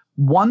meant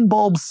one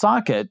bulb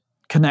socket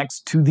connects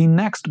to the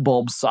next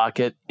bulb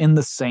socket in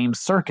the same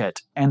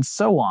circuit, and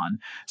so on.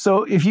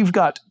 So if you've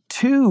got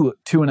 2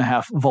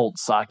 2.5 volt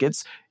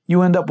sockets,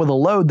 you end up with a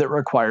load that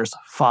requires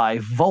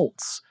 5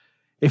 volts.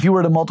 If you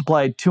were to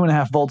multiply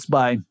 2.5 volts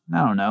by,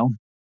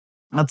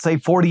 let's say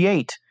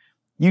 48,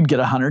 you'd get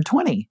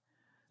 120.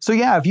 So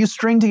yeah, if you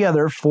string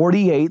together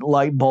 48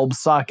 light bulb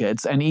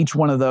sockets, and each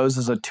one of those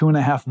is a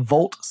 2.5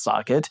 volt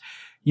socket,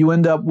 you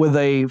end up with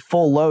a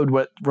full load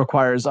that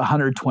requires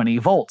 120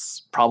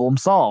 volts. Problem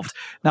solved.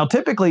 Now,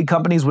 typically,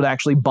 companies would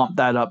actually bump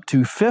that up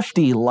to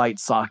 50 light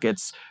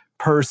sockets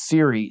per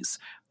series.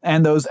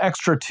 And those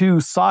extra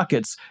 2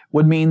 sockets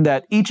would mean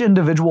that each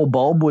individual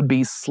bulb would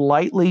be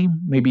slightly,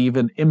 maybe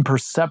even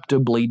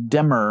imperceptibly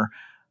dimmer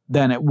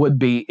than it would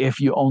be if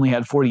you only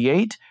had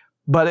 48,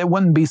 but it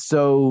wouldn't be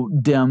so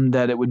dim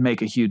that it would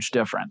make a huge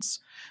difference.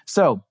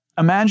 So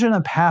imagine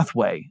a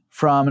pathway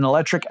from an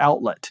electric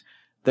outlet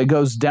that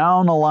goes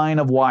down a line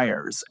of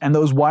wires, and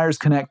those wires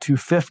connect to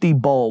 50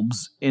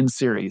 bulbs in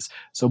series.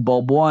 So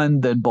bulb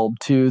 1, then bulb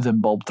 2, then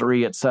bulb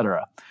 3,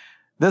 etc.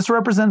 This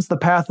represents the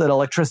path that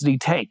electricity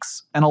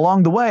takes, and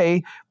along the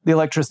way, the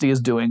electricity is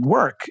doing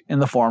work in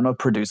the form of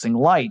producing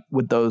light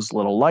with those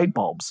little light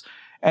bulbs.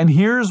 And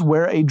here's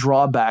where a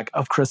drawback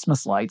of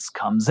Christmas lights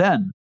comes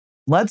in.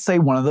 Let's say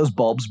one of those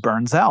bulbs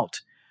burns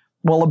out.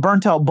 Well, a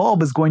burnt out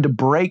bulb is going to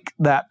break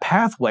that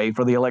pathway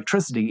for the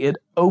electricity. It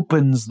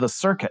opens the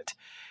circuit.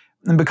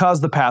 And because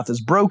the path is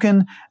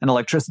broken and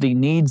electricity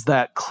needs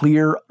that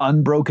clear,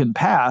 unbroken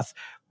path,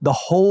 the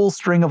whole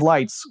string of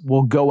lights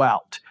will go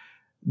out.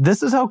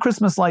 This is how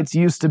Christmas lights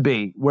used to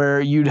be, where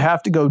you'd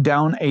have to go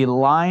down a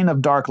line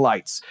of dark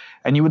lights,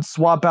 and you would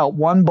swap out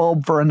one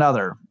bulb for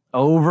another.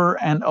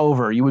 over and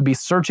over. You would be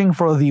searching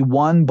for the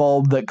one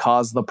bulb that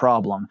caused the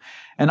problem.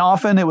 And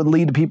often it would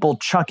lead to people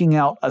chucking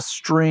out a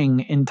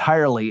string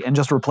entirely and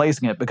just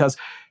replacing it, because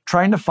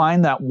trying to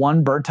find that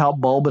one burnt-out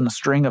bulb in a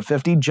string of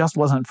 50 just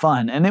wasn't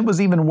fun. And it was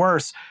even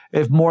worse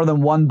if more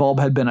than one bulb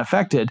had been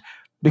affected,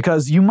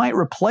 because you might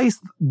replace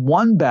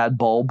one bad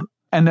bulb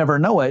and never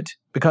know it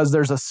because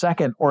there's a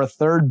second or a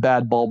third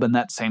bad bulb in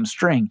that same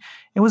string.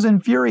 It was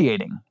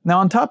infuriating. Now,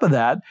 on top of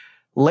that,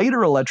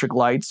 later electric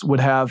lights would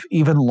have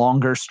even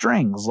longer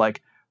strings,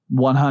 like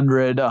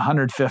 100,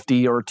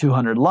 150, or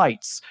 200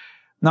 lights.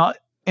 Now,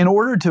 in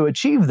order to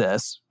achieve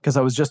this, because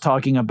I was just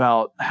talking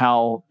about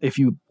how if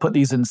you put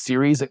these in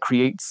series, it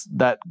creates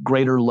that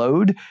greater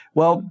load,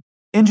 well,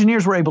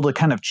 engineers were able to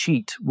kind of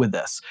cheat with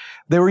this.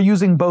 They were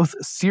using both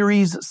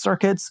series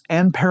circuits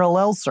and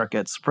parallel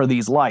circuits for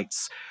these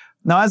lights.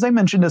 Now, as I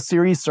mentioned, a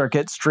series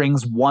circuit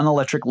strings one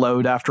electric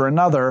load after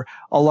another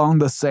along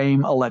the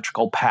same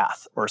electrical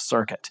path or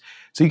circuit.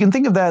 So you can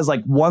think of that as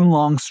like one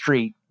long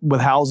street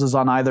with houses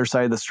on either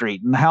side of the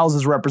street, and the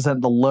houses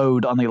represent the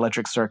load on the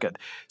electric circuit.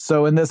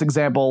 So in this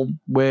example,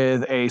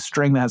 with a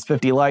string that has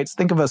 50 lights,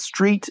 think of a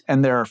street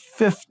and there are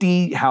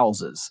 50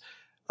 houses,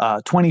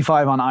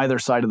 25 on either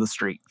side of the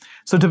street.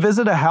 So to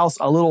visit a house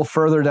a little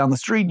further down the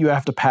street, you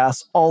have to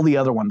pass all the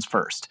other ones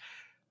first.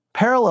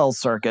 Parallel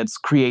circuits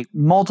create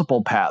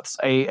multiple paths,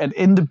 an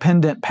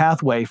independent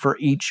pathway for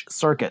each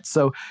circuit.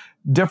 So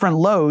different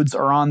loads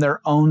are on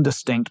their own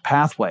distinct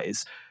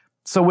pathways.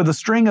 So with a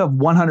string of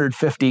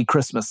 150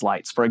 Christmas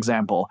lights, for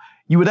example,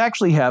 you would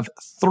actually have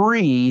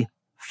 3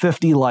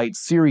 50-light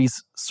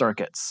series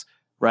circuits,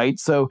 right?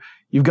 So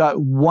you've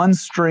got one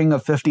string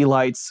of 50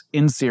 lights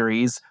in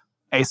series,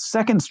 a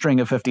second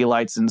string of 50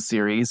 lights in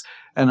series,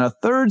 and a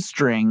third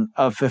string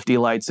of 50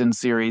 lights in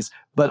series,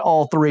 but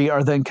all 3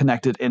 are then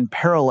connected in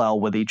parallel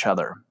with each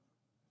other.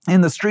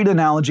 In the street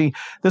analogy,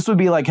 this would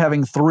be like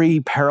having 3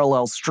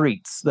 parallel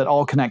streets that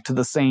all connect to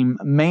the same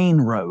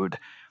main road.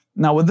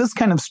 Now, with this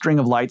kind of string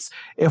of lights,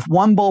 if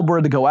one bulb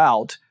were to go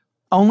out,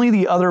 only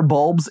the other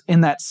bulbs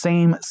in that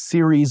same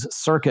series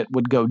circuit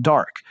would go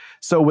dark.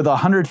 So with a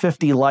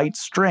 150 light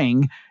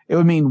string, it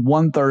would mean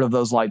 1/3 of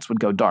those lights would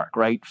go dark,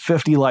 right?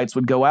 50 lights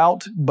would go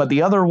out, but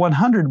the other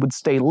 100 would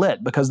stay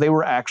lit because they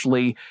were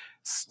actually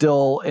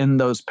still in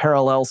those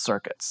parallel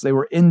circuits. They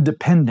were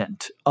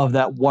independent of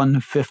that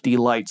 150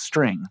 light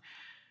string.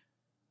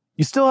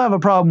 You still have a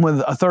problem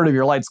with 1/3 of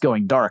your lights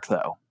going dark,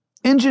 though.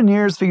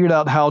 Engineers figured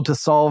out how to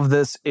solve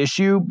this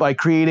issue by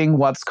creating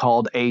what's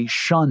called a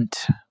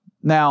shunt.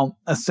 Now,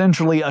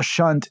 essentially, a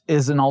shunt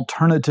is an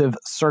alternative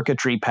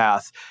circuitry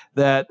path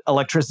that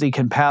electricity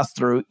can pass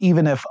through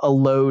even if a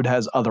load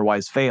has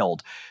otherwise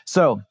failed.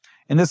 So,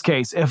 in this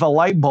case, if a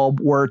light bulb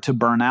were to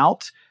burn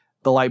out,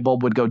 the light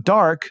bulb would go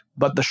dark,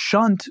 but the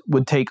shunt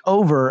would take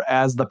over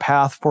as the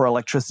path for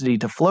electricity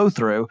to flow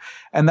through,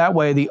 and that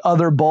way the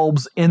other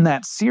bulbs in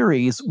that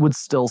series would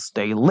still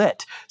stay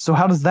lit. So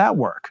how does that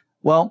work?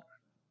 Well,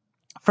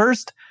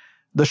 first,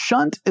 the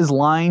shunt is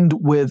lined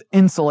with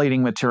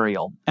insulating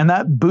material, and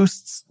that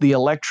boosts the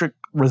electric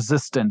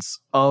resistance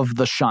of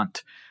the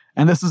shunt.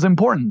 And this is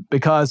important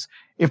because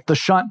if the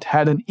shunt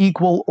had an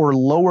equal or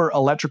lower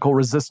electrical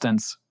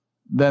resistance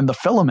than the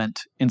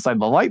filament inside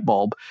the light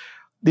bulb,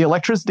 the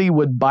electricity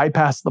would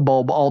bypass the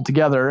bulb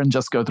altogether and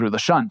just go through the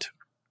shunt.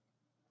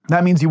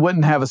 That means you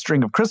wouldn't have a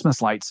string of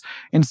Christmas lights.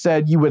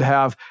 Instead, you would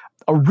have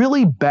a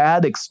really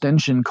bad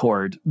extension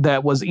cord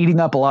that was eating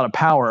up a lot of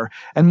power,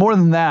 and more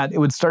than that, it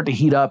would start to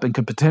heat up and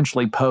could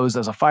potentially pose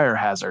as a fire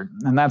hazard,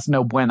 and that's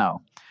no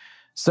bueno.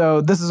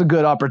 So this is a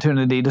good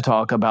opportunity to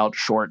talk about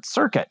short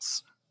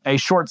circuits. A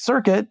short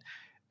circuit,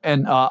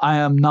 and I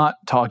am not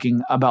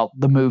talking about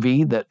the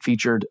movie that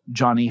featured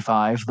Johnny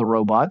Five, the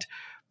robot.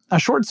 A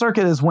short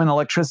circuit is when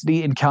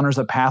electricity encounters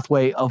a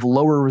pathway of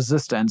lower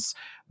resistance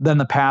than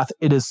the path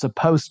it is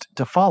supposed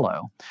to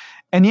follow.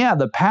 And yeah,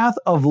 the path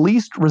of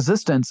least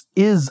resistance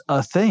is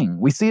a thing.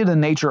 We see it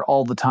in nature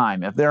all the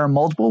time. If there are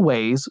multiple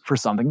ways for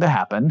something to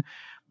happen,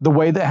 the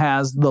way that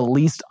has the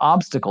least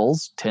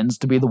obstacles tends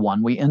to be the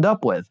one we end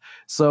up with.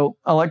 So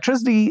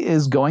electricity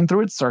is going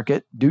through its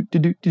circuit,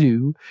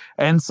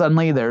 and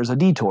suddenly there's a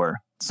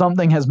detour.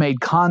 Something has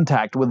made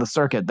contact with the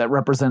circuit that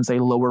represents a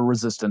lower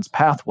resistance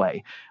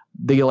pathway.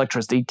 The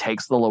electricity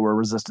takes the lower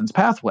resistance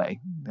pathway.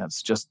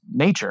 That's just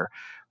nature.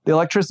 The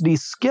electricity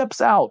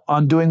skips out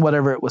on doing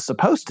whatever it was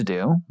supposed to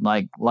do,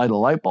 like light a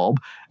light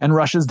bulb, and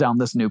rushes down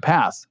this new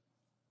path.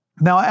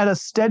 Now, at a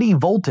steady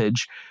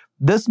voltage,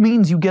 this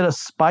means you get a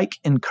spike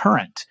in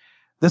current.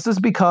 This is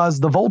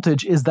because the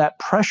voltage is that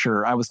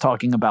pressure I was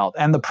talking about,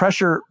 and the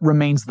pressure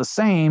remains the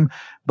same,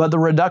 but the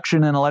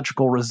reduction in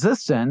electrical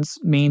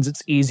resistance means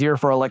it's easier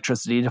for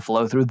electricity to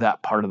flow through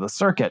that part of the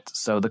circuit,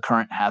 so the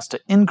current has to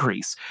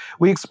increase.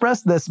 We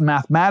express this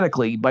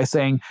mathematically by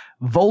saying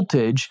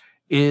voltage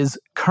is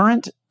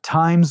current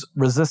times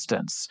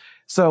resistance.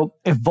 So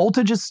if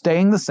voltage is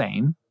staying the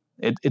same,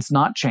 it's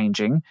not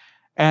changing,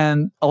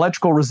 and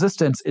electrical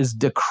resistance is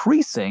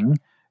decreasing,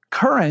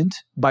 Current,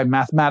 by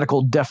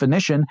mathematical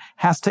definition,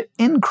 has to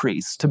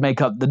increase to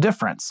make up the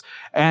difference,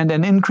 and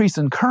an increase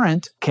in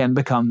current can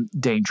become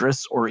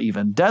dangerous or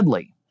even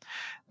deadly.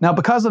 Now,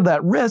 because of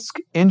that risk,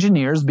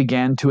 engineers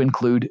began to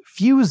include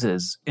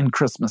fuses in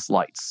Christmas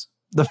lights.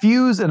 The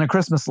fuse in a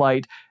Christmas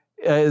light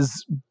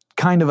is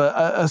kind of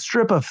a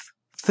strip of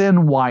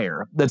thin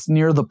wire that's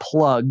near the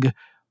plug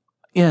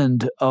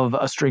end of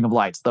a string of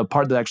lights. The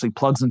part that actually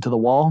plugs into the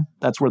wall,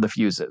 that's where the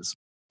fuse is.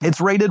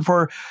 It's rated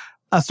for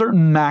a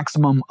certain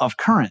maximum of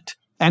current.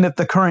 And if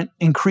the current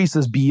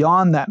increases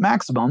beyond that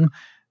maximum,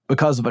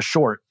 because of a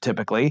short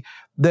typically,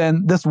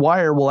 then this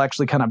wire will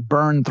actually kind of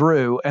burn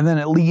through and then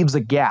it leaves a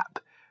gap.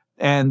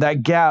 And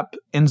that gap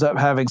ends up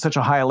having such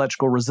a high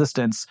electrical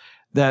resistance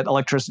that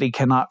electricity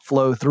cannot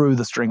flow through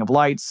the string of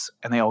lights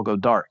and they all go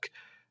dark.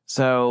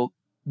 So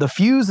the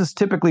fuse is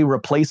typically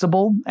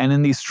replaceable, and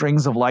in these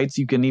strings of lights,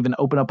 you can even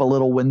open up a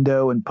little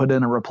window and put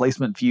in a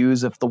replacement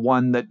fuse if the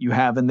one that you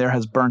have in there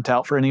has burnt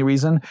out for any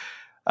reason.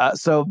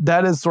 So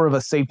that is sort of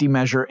a safety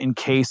measure in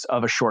case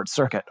of a short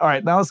circuit. All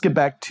right, now let's get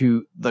back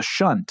to the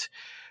shunt.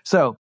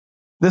 So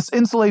this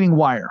insulating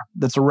wire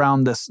that's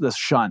around this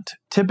shunt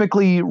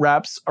typically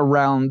wraps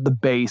around the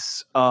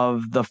base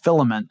of the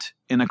filament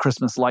in a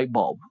Christmas light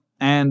bulb.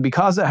 And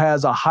because it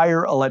has a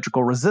higher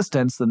electrical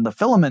resistance than the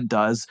filament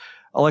does,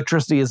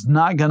 electricity is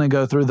not going to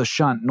go through the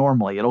shunt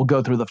normally. It'll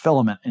go through the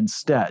filament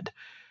instead.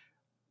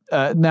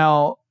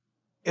 Now,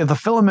 if the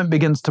filament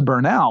begins to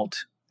burn out,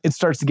 it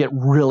starts to get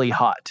really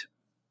hot.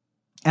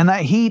 And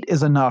that heat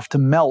is enough to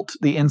melt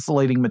the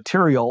insulating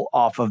material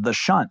off of the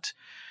shunt.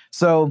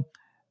 So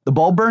the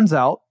bulb burns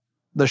out,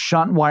 the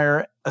shunt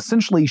wire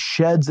essentially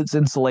sheds its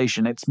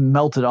insulation, it's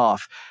melted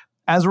off.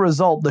 As a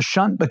result, the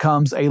shunt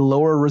becomes a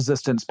lower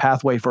resistance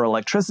pathway for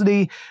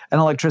electricity, and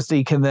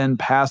electricity can then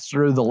pass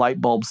through the light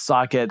bulb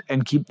socket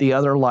and keep the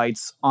other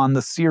lights on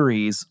the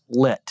series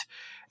lit.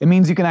 It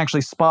means you can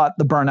actually spot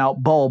the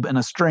burnout bulb in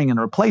a string and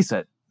replace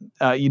it.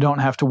 You don't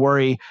have to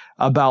worry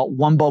about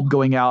one bulb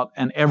going out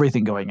and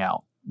everything going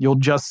out. You'll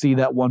just see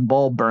that one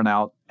bulb burn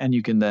out, and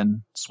you can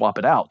then swap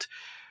it out.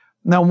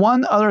 Now,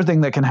 one other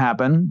thing that can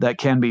happen that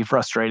can be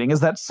frustrating is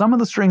that some of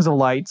the strings of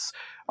lights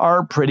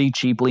are pretty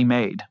cheaply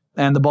made,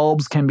 and the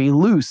bulbs can be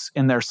loose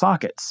in their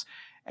sockets.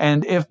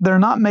 And if they're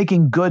not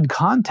making good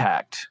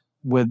contact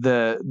with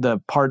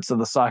the parts of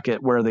the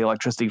socket where the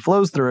electricity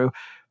flows through,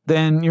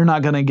 then you're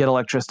not going to get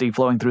electricity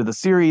flowing through the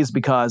series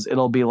because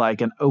it'll be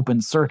like an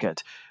open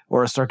circuit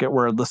or a circuit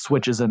where the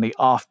switch is in the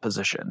off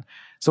position.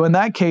 So in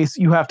that case,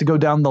 you have to go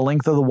down the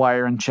length of the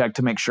wire and check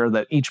to make sure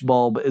that each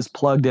bulb is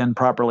plugged in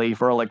properly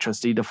for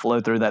electricity to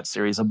flow through that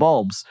series of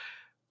bulbs.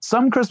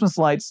 Some Christmas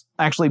lights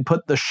actually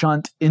put the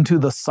shunt into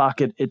the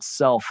socket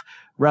itself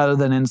rather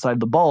than inside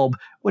the bulb,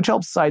 which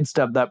helps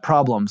sidestep that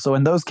problem. So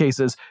in those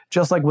cases,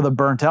 just like with a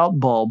burnt out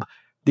bulb,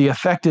 the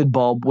affected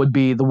bulb would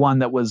be the one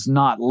that was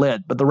not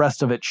lit, but the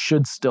rest of it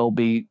should still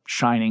be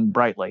shining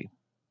brightly.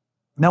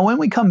 Now, when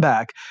we come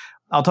back,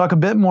 I'll talk a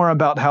bit more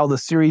about how the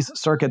series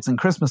circuits and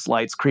Christmas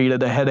lights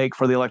created a headache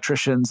for the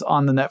electricians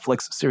on the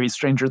Netflix series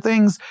Stranger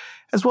Things,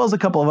 as well as a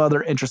couple of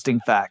other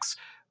interesting facts.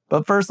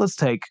 But first, let's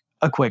take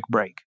a quick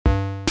break.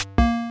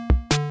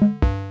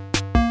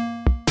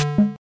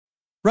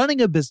 Running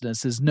a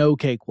business is no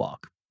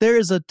cakewalk. There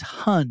is a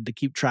ton to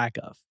keep track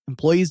of.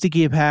 Employees to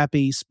keep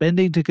happy,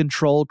 spending to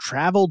control,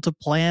 travel to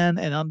plan,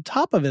 and on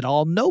top of it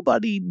all,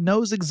 nobody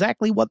knows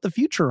exactly what the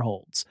future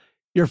holds.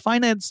 Your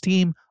finance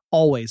team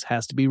always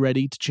has to be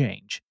ready to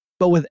change.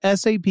 But with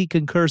SAP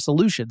Concur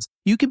Solutions,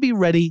 you can be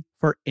ready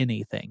for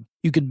anything.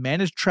 You can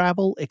manage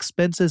travel,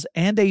 expenses,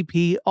 and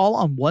AP all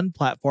on one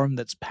platform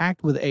that's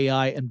packed with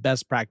AI and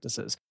best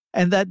practices,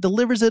 and that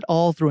delivers it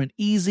all through an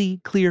easy,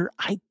 clear,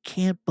 I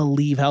can't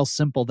believe how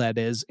simple that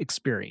is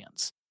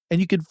experience. And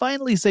you can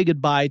finally say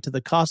goodbye to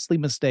the costly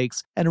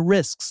mistakes and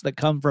risks that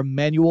come from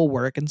manual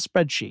work and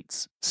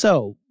spreadsheets.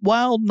 So,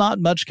 while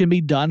not much can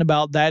be done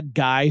about that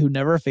guy who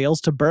never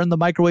fails to burn the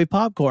microwave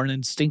popcorn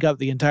and stink up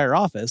the entire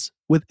office,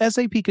 with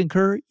SAP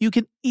Concur, you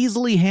can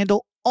easily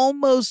handle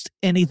almost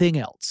anything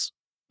else.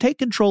 Take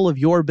control of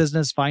your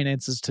business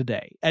finances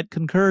today at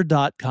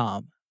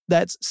Concur.com.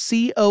 That's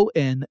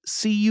CONCUR.com.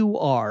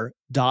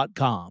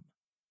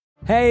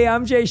 Hey,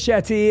 I'm Jay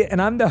Shetty,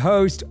 and I'm the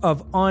host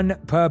of On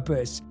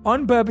Purpose.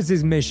 On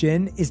Purpose's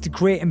mission is to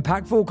create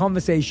impactful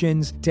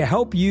conversations to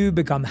help you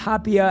become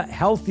happier,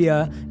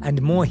 healthier,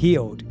 and more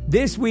healed.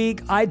 This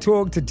week, I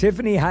talked to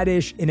Tiffany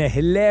Haddish in a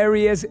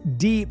hilarious,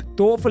 deep,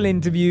 thoughtful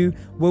interview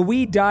where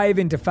we dive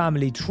into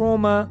family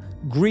trauma,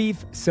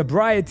 grief,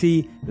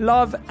 sobriety,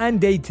 love, and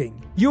dating.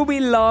 You'll be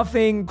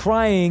laughing,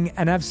 crying,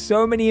 and have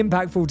so many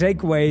impactful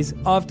takeaways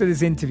after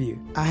this interview.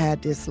 I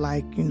had this,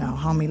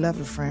 homie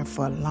lover friend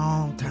for a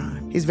long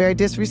time. He's very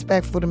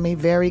disrespectful to me,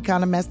 very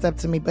kind of messed up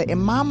to me. But in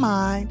my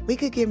mind, we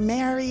could get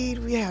married.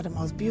 We had the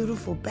most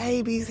beautiful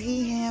babies.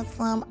 He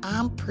handsome.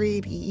 I'm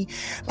pretty.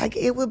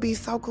 It would be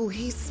so cool.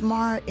 He's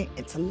smart and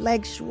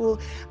intellectual.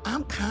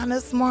 I'm kind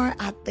of smart,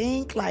 I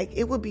think. Like,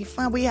 it would be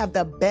fun. We have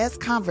the best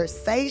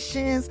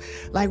conversations.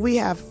 Like, we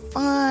have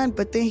fun,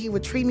 but then he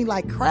would treat me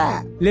like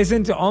crap.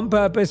 Listen to On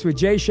Purpose with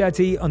Jay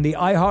Shetty on the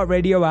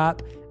iHeartRadio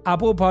app,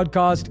 Apple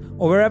Podcast,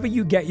 or wherever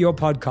you get your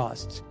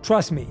podcasts.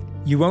 Trust me,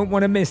 you won't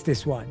want to miss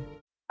this one.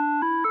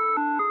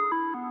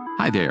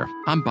 Hi there,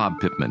 I'm Bob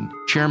Pittman,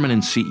 Chairman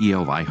and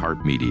CEO of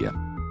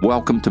iHeartMedia.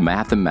 Welcome to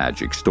Math and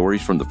Magic,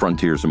 Stories from the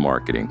Frontiers of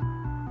Marketing.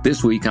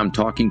 This week, I'm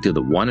talking to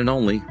the one and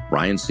only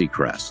Ryan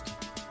Seacrest.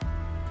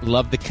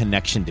 Love the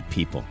connection to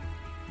people.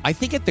 I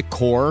think at the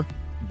core,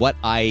 what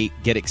I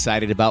get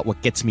excited about,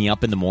 what gets me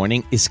up in the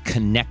morning, is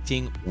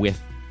connecting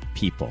with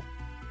people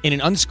in an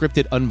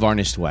unscripted,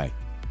 unvarnished way.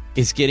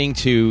 Is getting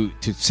to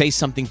say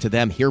something to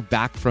them, hear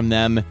back from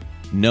them,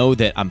 know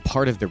that I'm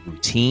part of the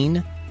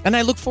routine. And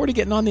I look forward to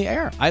getting on the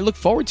air. I look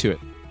forward to it.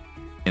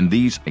 In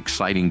these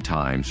exciting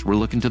times, we're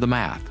looking to the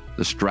math,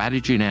 the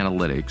strategy and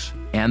analytics,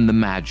 and the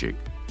magic,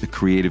 the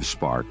creative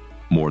spark,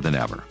 more than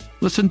ever.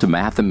 Listen to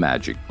Math and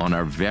Magic on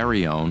our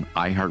very own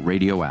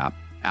iHeartRadio app,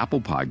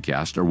 Apple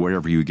Podcast, or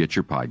wherever you get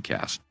your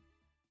podcast.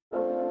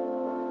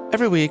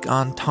 Every week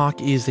on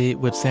Talk Easy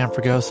with Sam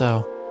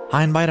Fragoso,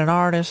 I invite an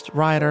artist,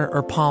 writer,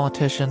 or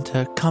politician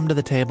to come to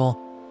the table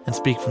and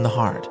speak from the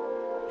heart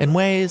in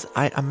ways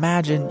I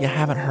imagine you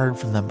haven't heard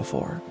from them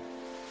before.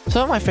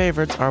 Some of my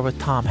favorites are with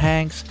Tom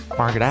Hanks,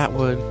 Margaret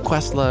Atwood,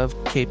 Questlove,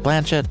 Cate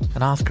Blanchett,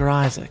 and Oscar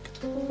Isaac.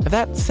 If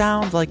that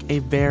sounds like a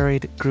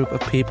varied group of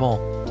people,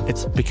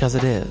 it's because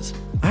it is.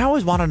 I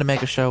always wanted to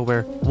make a show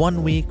where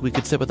one week we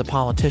could sit with a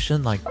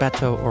politician like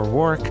Beto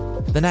O'Rourke,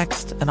 the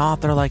next an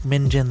author like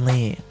Min-Jin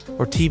Lee,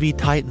 or TV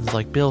titans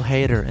like Bill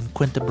Hader and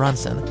Quinta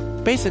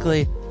Brunson.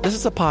 Basically, this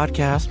is a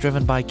podcast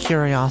driven by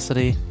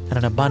curiosity and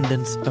an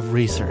abundance of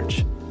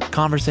research.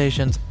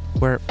 Conversations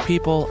where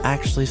people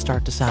actually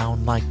start to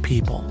sound like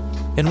people.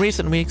 In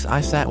recent weeks,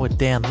 I sat with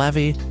Dan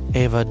Levy,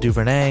 Ava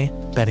DuVernay,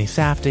 Benny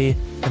Safdie,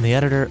 and the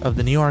editor of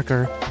The New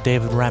Yorker,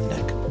 David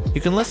Remnick.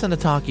 You can listen to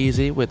Talk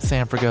Easy with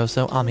Sam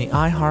Fragoso on the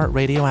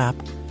iHeartRadio app,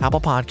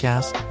 Apple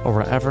Podcasts, or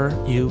wherever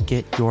you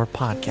get your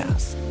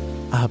podcasts.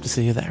 I hope to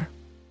see you there.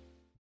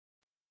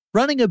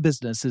 Running a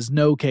business is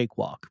no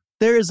cakewalk.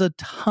 There is a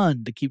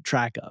ton to keep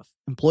track of.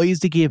 Employees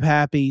to keep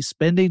happy,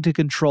 spending to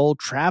control,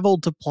 travel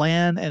to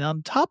plan, and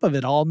on top of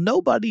it all,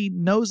 nobody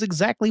knows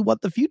exactly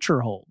what the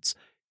future holds.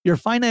 Your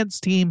finance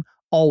team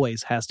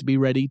always has to be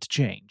ready to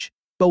change.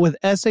 But with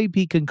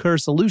SAP Concur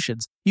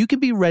Solutions, you can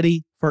be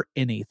ready for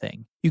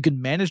anything. You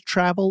can manage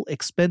travel,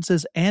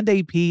 expenses, and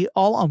AP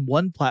all on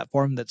one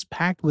platform that's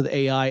packed with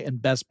AI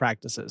and best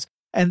practices,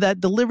 and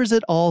that delivers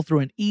it all through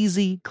an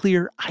easy,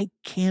 clear, I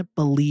can't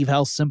believe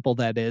how simple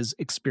that is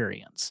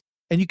experience.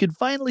 And you can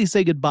finally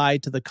say goodbye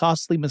to the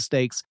costly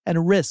mistakes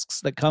and risks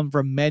that come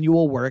from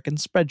manual work and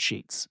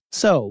spreadsheets.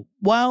 So,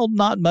 while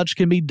not much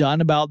can be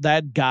done about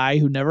that guy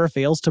who never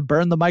fails to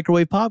burn the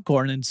microwave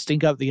popcorn and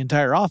stink up the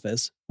entire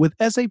office, with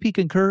SAP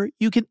Concur,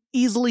 you can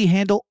easily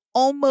handle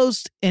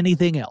almost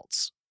anything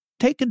else.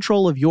 Take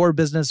control of your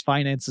business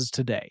finances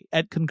today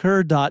at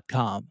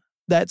Concur.com.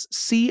 That's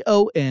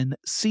CONCUR.com.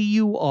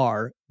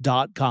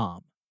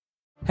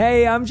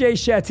 Hey, I'm Jay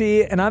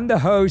Shetty, and I'm the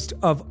host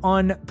of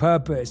On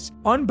Purpose.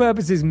 On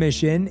Purpose's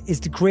mission is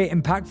to create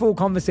impactful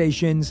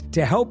conversations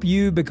to help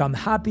you become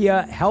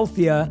happier,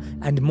 healthier,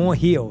 and more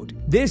healed.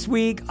 This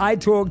week, I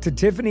talked to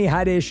Tiffany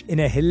Haddish in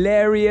a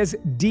hilarious,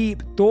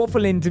 deep,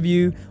 thoughtful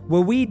interview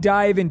where we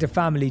dive into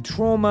family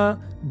trauma,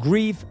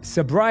 grief,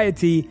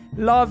 sobriety,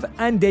 love,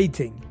 and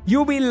dating.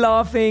 You'll be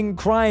laughing,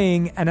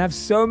 crying, and have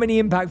so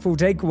many impactful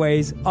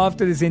takeaways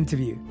after this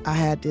interview. I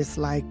had this,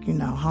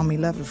 homie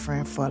lover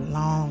friend for a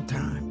long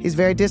time. He's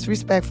very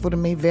disrespectful to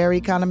me, very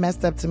kind of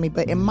messed up to me.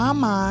 But in my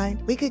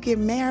mind, we could get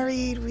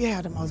married. We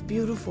had the most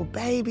beautiful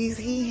babies.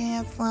 He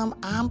handsome.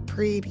 I'm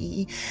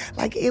pretty.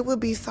 It would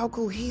be so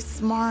cool. He's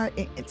smart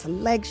and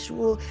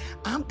intellectual.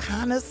 I'm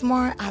kind of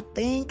smart, I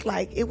think.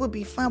 It would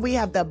be fun. We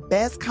have the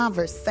best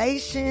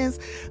conversations.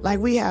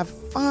 We have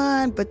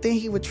fun, but then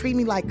he would treat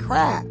me like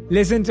crap.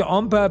 Listen to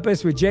On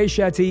Purpose with Jay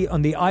Shetty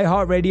on the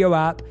iHeartRadio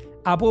app,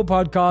 Apple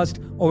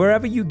Podcast, or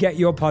wherever you get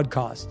your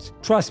podcasts.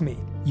 Trust me,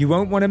 you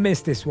won't want to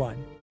miss this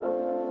one.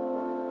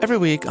 Every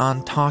week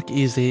on Talk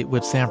Easy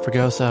with Sam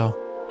Fragoso,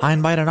 I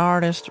invite an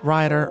artist,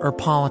 writer, or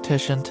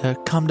politician to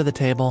come to the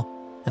table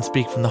and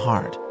speak from the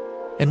heart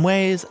in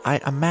ways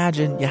I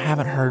imagine you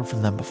haven't heard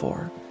from them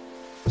before.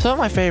 Some of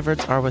my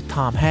favorites are with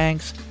Tom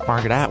Hanks,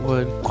 Margaret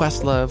Atwood,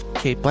 Questlove,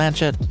 Cate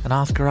Blanchett, and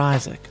Oscar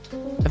Isaac.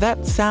 If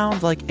that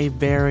sounds like a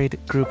varied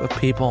group of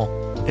people,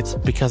 it's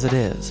because it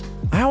is.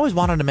 I always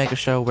wanted to make a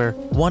show where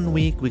one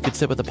week we could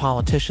sit with a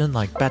politician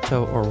like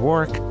Beto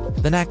O'Rourke,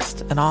 the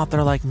next an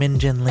author like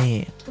Min-Jin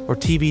Lee, or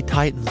TV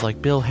titans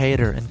like Bill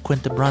Hader and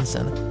Quinta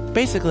Brunson.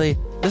 Basically,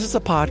 this is a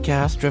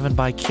podcast driven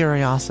by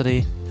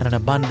curiosity and an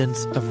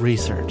abundance of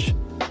research.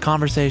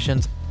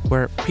 Conversations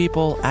where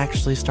people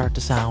actually start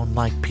to sound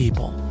like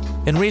people.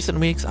 In recent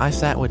weeks, I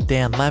sat with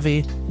Dan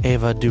Levy,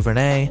 Ava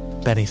DuVernay,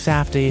 Benny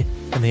Safdie,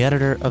 and the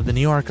editor of The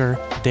New Yorker,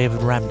 David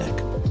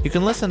Remnick. You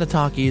can listen to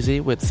Talk Easy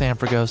with Sam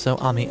Fragoso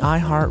on the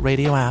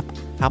iHeartRadio app,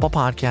 Apple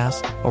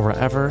Podcasts, or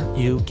wherever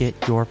you get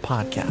your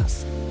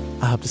podcasts.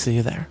 I hope to see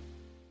you there.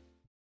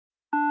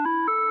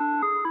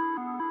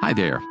 Hi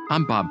there,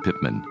 I'm Bob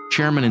Pittman,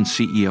 Chairman and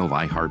CEO of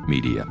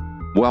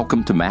iHeartMedia.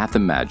 Welcome to Math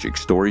and Magic,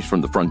 Stories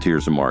from the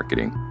Frontiers of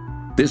Marketing.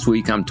 This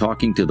week, I'm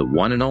talking to the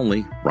one and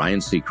only Ryan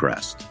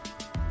Seacrest.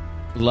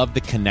 Love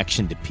the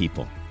connection to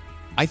people.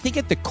 I think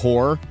at the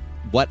core,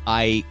 what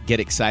I get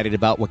excited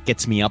about, what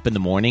gets me up in the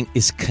morning,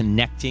 is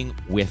connecting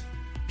with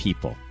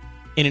people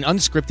in an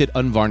unscripted,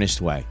 unvarnished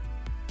way.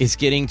 Is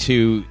getting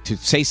to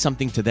say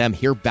something to them,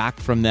 hear back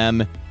from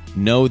them,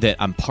 know that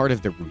I'm part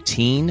of the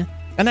routine,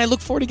 and I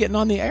look forward to getting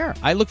on the air.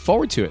 I look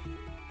forward to it.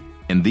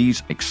 In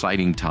these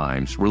exciting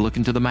times, we're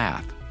looking to the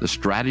math, the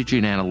strategy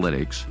and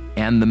analytics,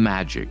 and the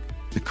magic,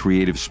 the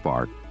creative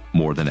spark,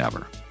 more than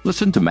ever.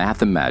 Listen to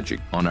Math and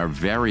Magic on our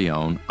very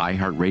own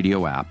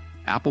iHeartRadio app,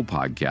 Apple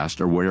Podcast,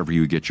 or wherever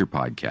you get your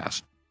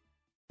podcast.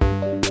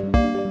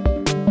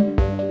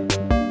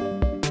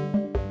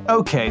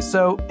 Okay,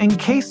 so in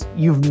case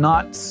you've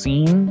not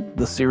seen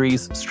the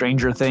series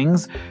Stranger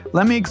Things,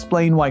 let me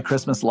explain why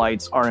Christmas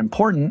lights are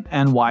important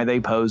and why they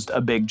posed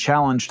a big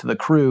challenge to the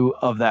crew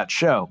of that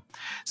show.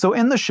 So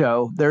in the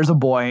show, there's a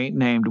boy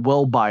named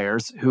Will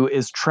Byers who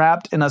is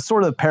trapped in a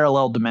sort of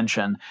parallel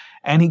dimension,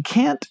 and he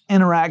can't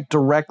interact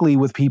directly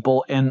with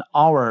people in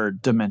our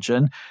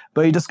dimension,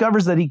 but he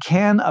discovers that he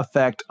can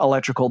affect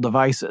electrical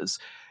devices.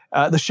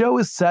 The show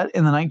is set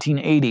in the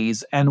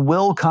 1980s, and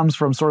Will comes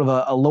from sort of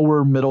a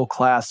lower middle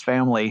class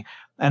family,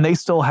 and they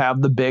still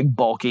have the big,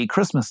 bulky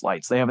Christmas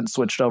lights. They haven't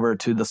switched over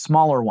to the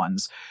smaller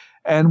ones.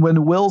 And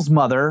when Will's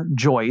mother,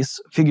 Joyce,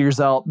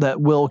 figures out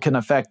that Will can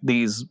affect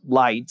these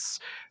lights,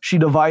 she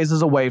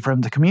devises a way for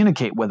him to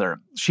communicate with her.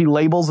 She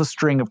labels a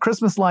string of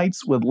Christmas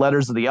lights with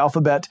letters of the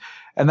alphabet,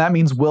 and that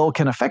means Will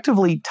can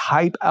effectively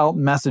type out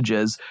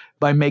messages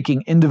by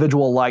making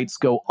individual lights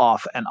go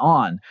off and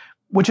on,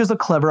 which is a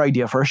clever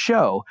idea for a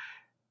show.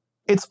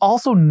 It's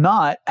also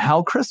not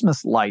how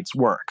Christmas lights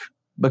work,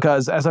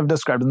 because as I've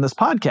described in this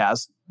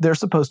podcast, they're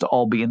supposed to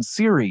all be in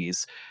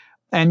series.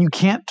 And you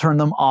can't turn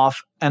them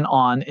off and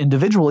on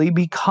individually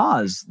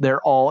because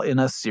they're all in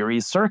a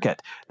series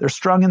circuit. They're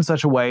strung in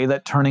such a way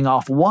that turning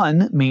off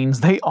one means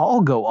they all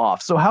go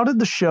off. So how did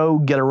the show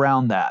get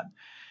around that?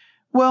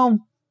 Well,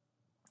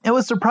 it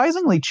was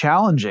surprisingly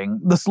challenging.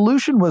 The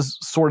solution was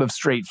sort of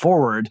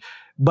straightforward,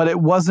 but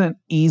it wasn't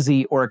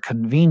easy or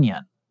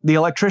convenient. The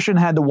electrician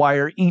had to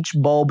wire each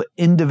bulb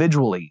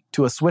individually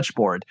to a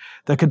switchboard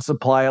that could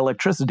supply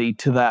electricity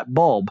to that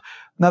bulb.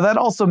 Now, that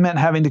also meant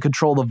having to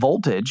control the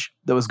voltage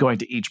that was going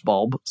to each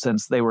bulb,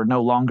 since they were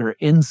no longer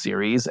in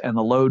series and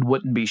the load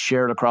wouldn't be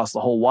shared across the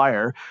whole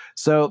wire.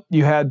 So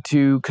you had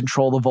to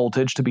control the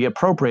voltage to be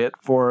appropriate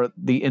for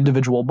the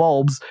individual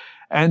bulbs,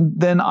 and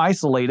then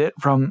isolate it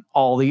from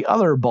all the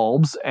other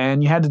bulbs,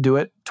 and you had to do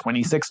it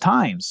 26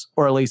 times,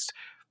 or at least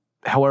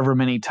however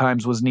many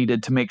times was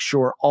needed to make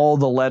sure all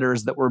the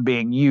letters that were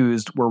being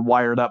used were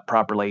wired up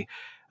properly.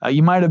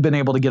 You might have been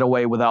able to get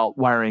away without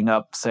wiring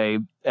up, say,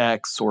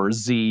 X or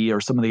Z or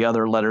some of the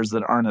other letters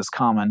that aren't as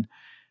common.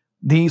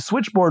 The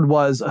switchboard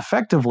was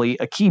effectively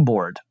a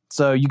keyboard.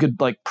 So you could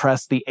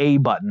press the A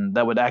button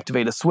that would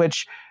activate a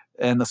switch,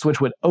 and the switch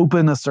would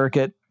open a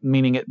circuit,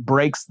 meaning it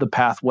breaks the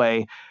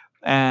pathway.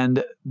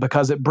 And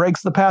because it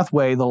breaks the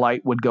pathway, the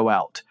light would go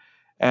out.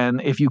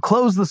 And if you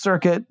close the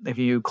circuit, if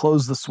you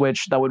close the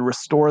switch, that would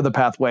restore the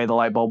pathway, the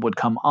light bulb would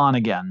come on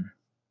again.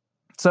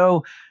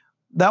 So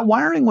that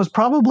wiring was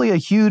probably a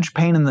huge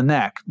pain in the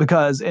neck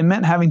because it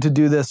meant having to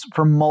do this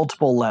for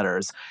multiple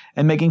letters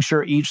and making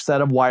sure each set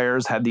of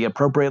wires had the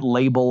appropriate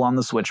label on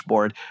the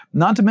switchboard,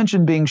 not to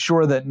mention being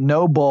sure that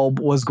no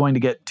bulb was going to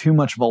get too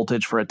much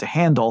voltage for it to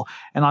handle.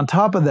 And on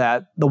top of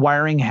that, the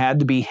wiring had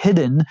to be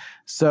hidden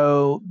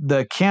so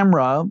the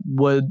camera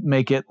would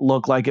make it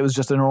look like it was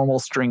just a normal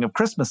string of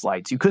Christmas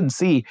lights. You couldn't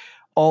see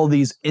all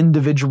these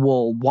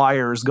individual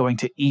wires going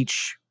to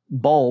each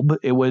bulb.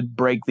 It would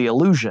break the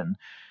illusion.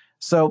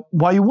 So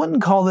while you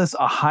wouldn't call this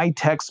a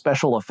high-tech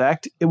special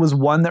effect, it was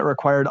one that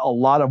required a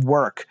lot of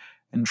work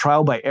and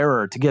trial by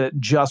error to get it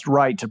just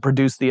right to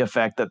produce the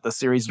effect that the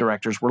series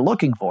directors were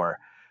looking for.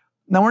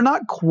 Now, we're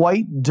not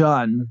quite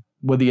done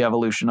with the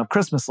evolution of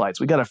Christmas lights.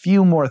 We got a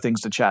few more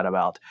things to chat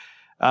about.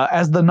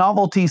 As the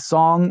novelty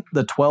song,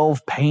 The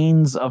 12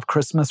 Pains of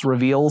Christmas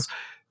reveals,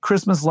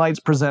 Christmas lights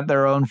present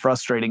their own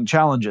frustrating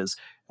challenges.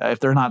 If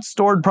they're not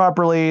stored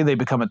properly, they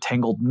become a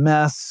tangled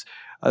mess.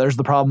 There's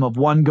the problem of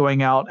one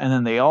going out and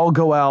then they all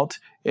go out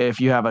if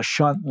you have a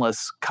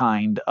shuntless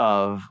kind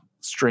of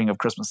string of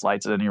Christmas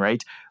lights at any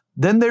rate.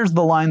 Then there's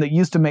the line that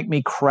used to make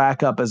me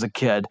crack up as a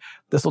kid.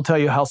 This will tell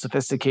you how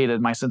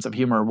sophisticated my sense of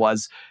humor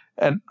was.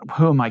 And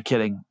who am I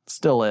kidding?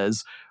 Still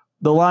is.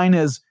 The line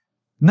is,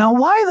 "Now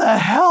why the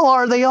hell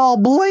are they all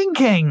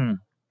blinking?"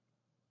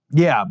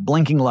 Yeah,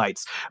 blinking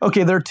lights.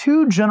 Okay, there are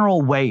two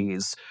general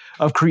ways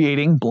of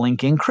creating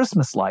blinking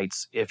Christmas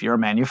lights if you're a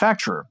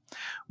manufacturer.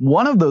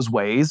 One of those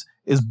ways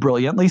is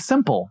brilliantly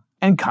simple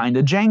and kind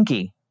of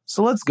janky.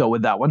 So let's go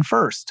with that one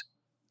first.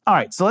 All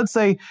right, so let's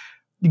say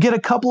You get a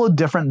couple of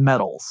different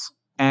metals,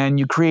 and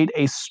you create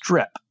a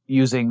strip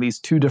using these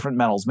two different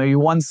metals. Maybe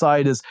one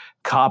side is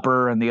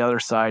copper and the other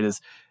side is,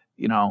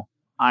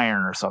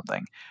 iron or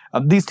something.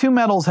 These two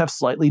metals have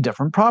slightly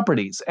different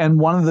properties, and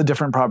one of the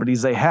different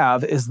properties they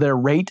have is their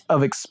rate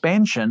of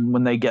expansion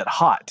when they get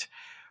hot.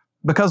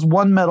 Because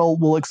one metal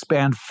will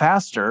expand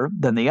faster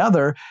than the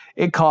other,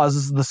 it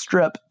causes the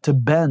strip to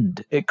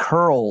bend. It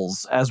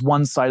curls as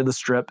one side of the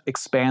strip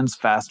expands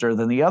faster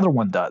than the other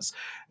one does.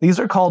 These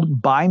are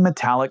called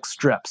bimetallic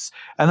strips,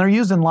 and they're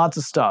used in lots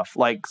of stuff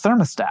like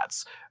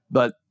thermostats,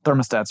 but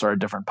thermostats are a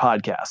different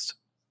podcast.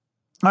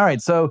 All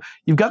right, so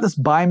you've got this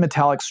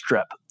bimetallic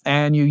strip,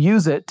 and you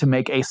use it to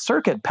make a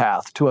circuit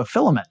path to a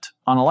filament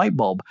on a light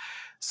bulb.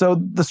 So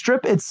the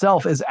strip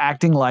itself is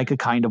acting like a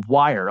kind of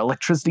wire.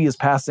 Electricity is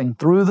passing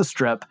through the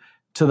strip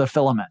to the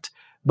filament.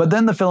 But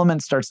then the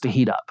filament starts to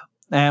heat up.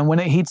 And when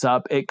it heats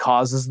up, it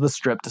causes the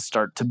strip to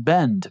start to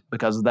bend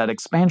because of that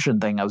expansion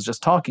thing I was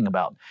just talking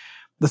about.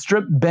 The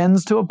strip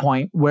bends to a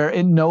point where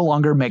it no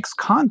longer makes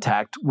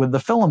contact with the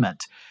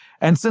filament.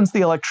 And since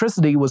the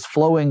electricity was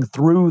flowing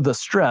through the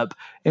strip,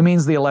 it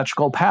means the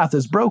electrical path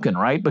is broken,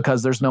 right?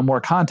 Because there's no more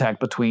contact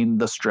between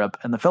the strip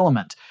and the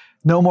filament.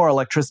 No more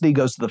electricity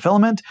goes to the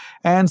filament,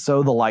 and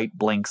so the light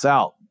blinks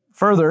out.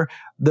 Further,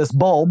 this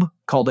bulb,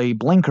 called a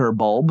blinker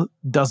bulb,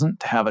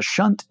 doesn't have a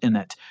shunt in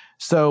it.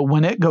 So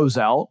when it goes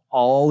out,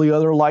 all the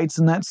other lights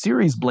in that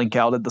series blink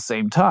out at the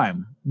same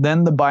time.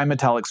 Then the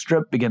bimetallic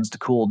strip begins to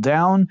cool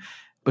down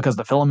because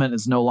the filament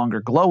is no longer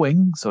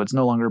glowing, so it's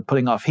no longer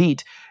putting off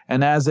heat.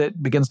 And as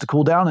it begins to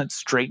cool down, it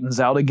straightens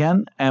out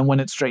again, and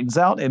when it straightens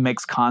out, it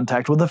makes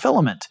contact with the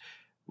filament,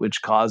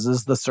 which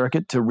causes the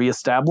circuit to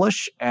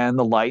reestablish and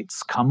the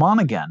lights come on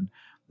again.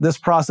 This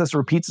process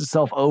repeats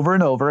itself over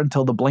and over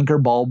until the blinker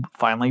bulb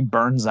finally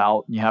burns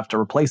out and you have to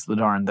replace the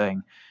darn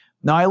thing.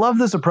 Now, I love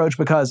this approach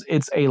because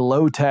it's a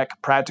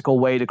low-tech, practical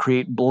way to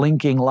create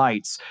blinking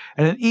lights,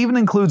 and it even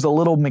includes a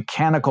little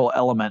mechanical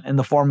element in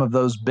the form of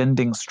those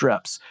bending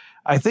strips.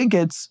 I think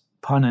it's,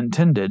 pun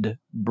intended,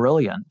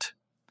 brilliant.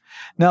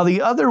 Now,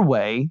 the other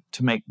way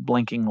to make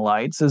blinking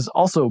lights is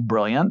also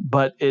brilliant,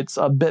 but it's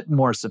a bit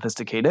more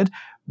sophisticated.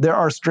 There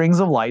are strings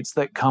of lights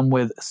that come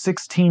with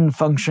 16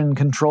 function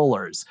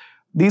controllers.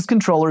 These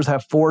controllers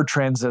have 4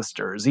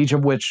 transistors, each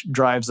of which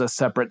drives a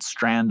separate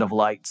strand of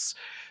lights.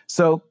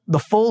 So the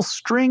full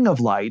string of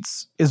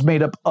lights is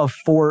made up of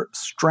 4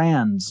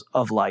 strands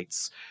of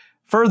lights.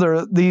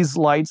 Further, these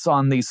lights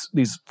on these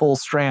full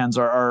strands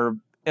are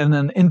in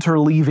an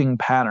interleaving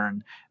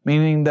pattern,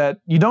 meaning that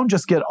you don't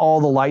just get all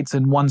the lights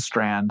in one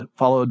strand,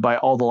 followed by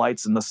all the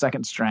lights in the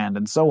second strand,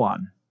 and so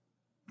on.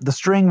 The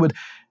string would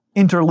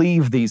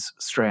interleave these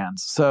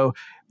strands. So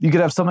you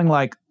could have something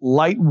like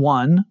light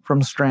 1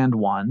 from strand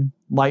 1,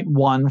 light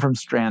 1 from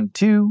strand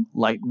 2,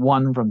 light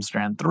 1 from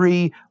strand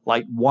 3,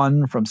 light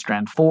 1 from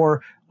strand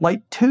 4,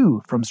 light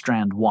 2 from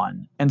strand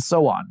 1, and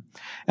so on.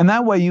 And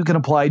that way you can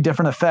apply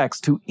different effects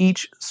to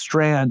each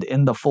strand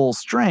in the full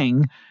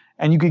string,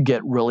 and you could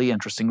get really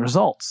interesting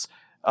results.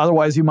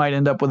 Otherwise, you might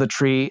end up with a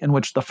tree in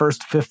which the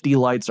first 50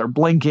 lights are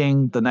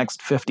blinking, the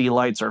next 50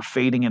 lights are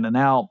fading in and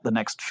out, the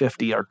next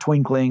 50 are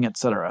twinkling,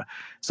 etc.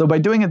 So by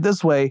doing it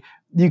this way,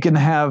 you can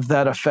have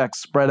that effect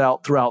spread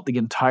out throughout the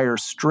entire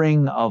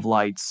string of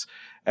lights,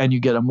 and you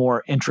get a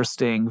more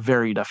interesting,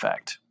 varied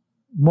effect.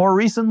 More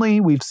recently,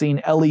 we've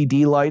seen LED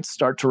lights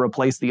start to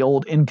replace the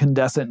old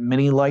incandescent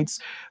mini lights.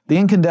 The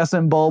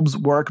incandescent bulbs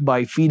work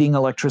by feeding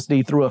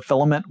electricity through a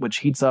filament, which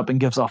heats up and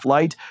gives off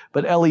light,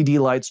 but LED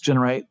lights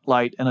generate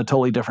light in a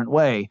totally different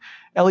way.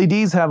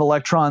 LEDs have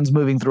electrons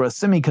moving through a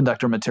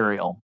semiconductor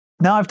material.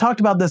 Now, I've talked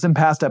about this in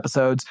past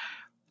episodes,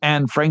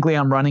 and frankly,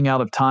 I'm running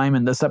out of time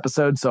in this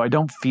episode, so I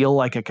don't feel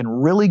like I can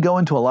really go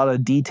into a lot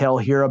of detail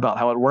here about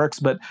how it works,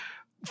 but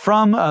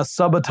from a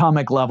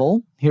subatomic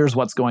level, here's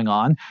what's going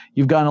on.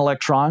 You've got an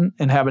electron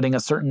inhabiting a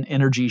certain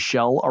energy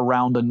shell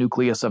around a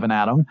nucleus of an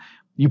atom.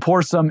 You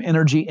pour some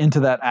energy into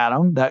that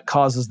atom. That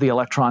causes the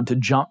electron to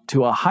jump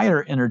to a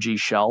higher energy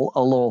shell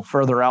a little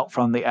further out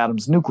from the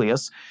atom's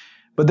nucleus.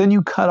 But then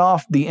you cut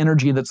off the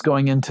energy that's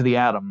going into the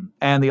atom,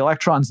 and the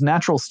electron's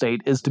natural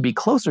state is to be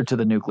closer to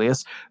the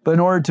nucleus, but in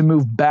order to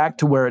move back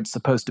to where it's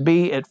supposed to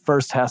be, it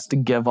first has to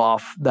give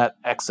off that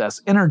excess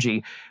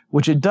energy,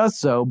 which it does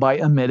so by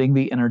emitting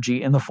the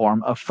energy in the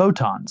form of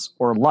photons,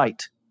 or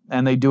light.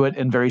 And they do it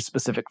in very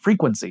specific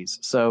frequencies.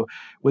 So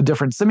with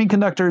different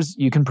semiconductors,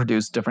 you can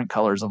produce different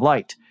colors of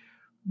light.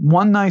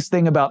 One nice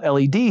thing about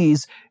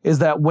LEDs is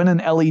that when an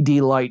LED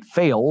light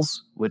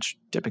fails, which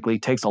typically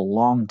takes a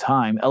long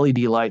time, LED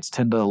lights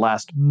tend to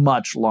last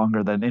much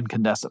longer than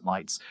incandescent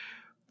lights.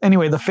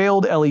 Anyway, the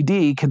failed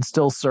LED can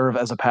still serve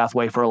as a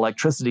pathway for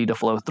electricity to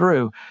flow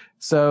through,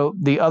 so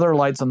the other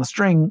lights on the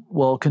string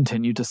will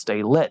continue to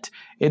stay lit.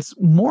 It's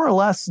more or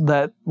less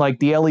that like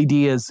the LED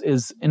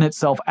is in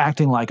itself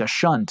acting like a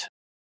shunt.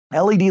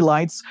 LED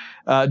lights,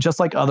 just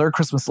like other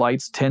Christmas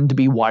lights, tend to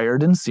be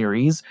wired in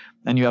series,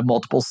 and you have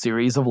multiple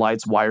series of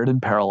lights wired in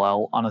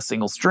parallel on a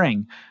single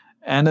string.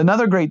 And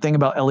another great thing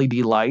about LED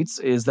lights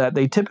is that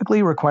they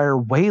typically require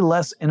way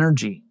less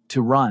energy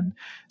to run.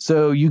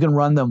 So you can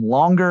run them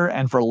longer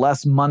and for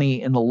less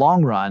money in the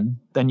long run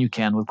than you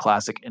can with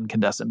classic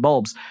incandescent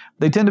bulbs.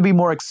 They tend to be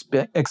more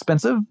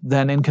expensive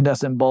than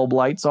incandescent bulb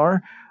lights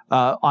are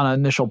on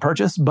initial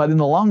purchase, but in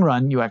the long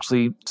run, you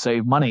actually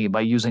save money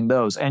by using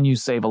those, and you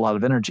save a lot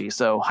of energy.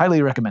 So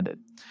highly recommended.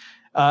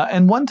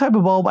 And one type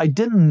of bulb I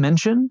didn't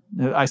mention,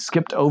 I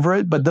skipped over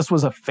it, but this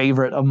was a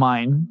favorite of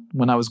mine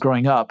when I was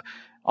growing up,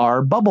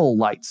 are bubble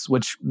lights,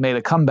 which made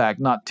a comeback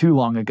not too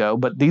long ago,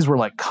 but these were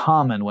like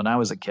common when I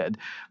was a kid.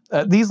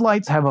 These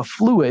lights have a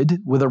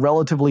fluid with a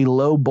relatively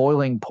low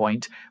boiling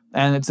point,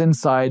 and it's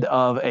inside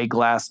of a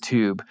glass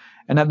tube.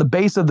 And at the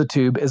base of the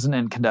tube is an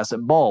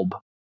incandescent bulb.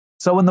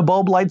 So when the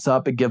bulb lights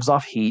up, it gives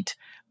off heat.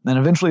 Then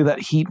eventually that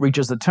heat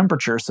reaches a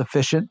temperature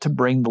sufficient to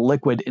bring the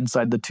liquid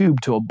inside the tube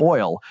to a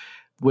boil,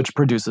 which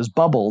produces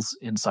bubbles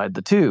inside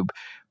the tube.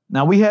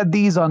 Now, we had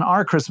these on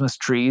our Christmas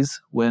trees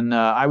when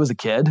I was a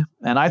kid,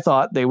 and I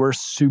thought they were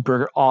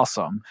super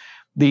awesome.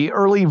 The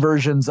early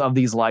versions of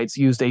these lights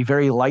used a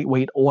very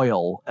lightweight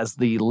oil as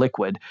the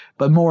liquid,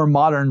 but more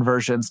modern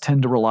versions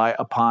tend to rely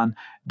upon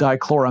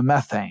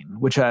dichloromethane,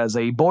 which has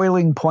a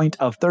boiling point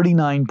of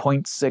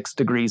 39.6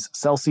 degrees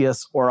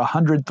Celsius or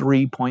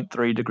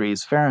 103.3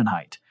 degrees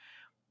Fahrenheit.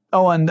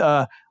 Oh, and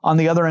on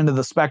the other end of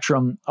the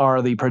spectrum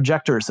are the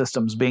projector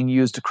systems being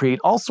used to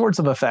create all sorts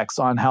of effects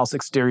on house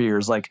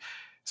exteriors, like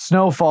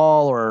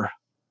snowfall or,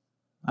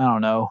 I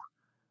don't know,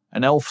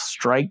 an elf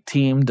strike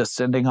team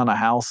descending on a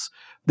house.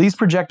 These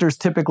projectors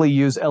typically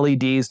use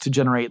LEDs to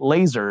generate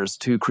lasers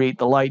to create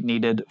the light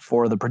needed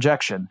for the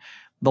projection.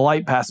 The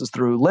light passes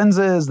through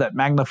lenses that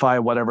magnify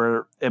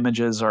whatever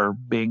images are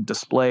being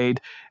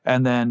displayed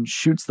and then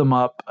shoots them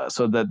up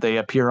so that they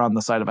appear on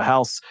the side of a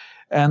house.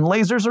 And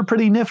lasers are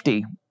pretty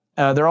nifty.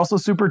 They're also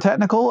super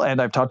technical,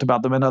 and I've talked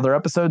about them in other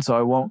episodes, so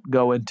I won't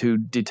go into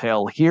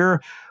detail here.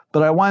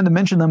 But I wanted to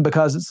mention them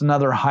because it's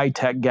another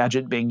high-tech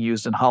gadget being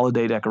used in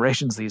holiday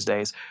decorations these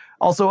days.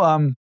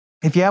 Also,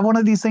 if you have one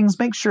of these things,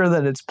 make sure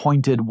that it's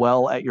pointed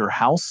well at your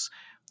house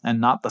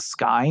and not the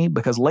sky,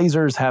 because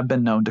lasers have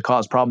been known to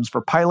cause problems for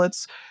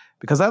pilots,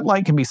 because that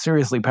light can be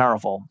seriously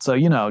powerful. So,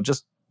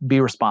 just be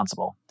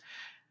responsible.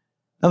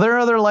 Now, there are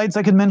other lights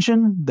I could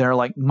mention. There are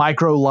like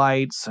micro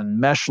lights and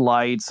mesh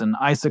lights and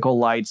icicle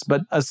lights,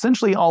 but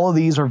essentially all of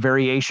these are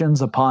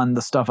variations upon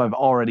the stuff I've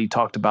already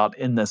talked about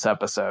in this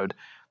episode.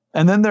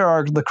 And then there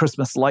are the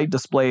Christmas light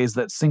displays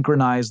that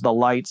synchronize the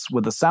lights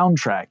with the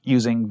soundtrack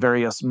using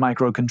various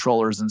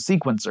microcontrollers and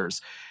sequencers.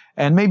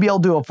 And maybe I'll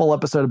do a full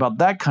episode about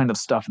that kind of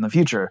stuff in the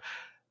future.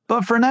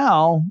 But for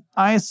now,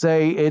 I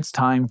say it's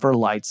time for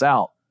lights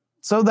out.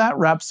 So that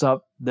wraps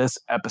up this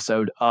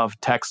episode of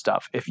Tech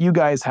Stuff. If you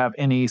guys have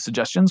any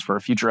suggestions for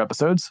future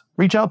episodes,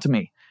 reach out to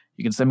me.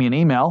 You can send me an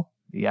email.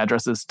 The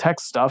address is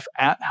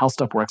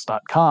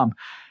techstuff@howstuffworks.com.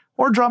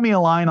 Or drop me a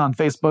line on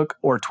Facebook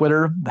or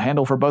Twitter. The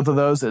handle for both of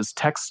those is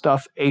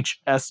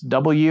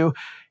TechStuffHSW.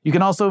 You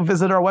can also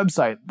visit our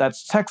website.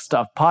 That's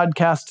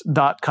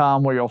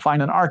TechStuffPodcast.com, where you'll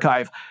find an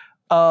archive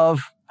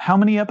of how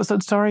many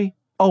episodes, Tari?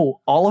 Oh,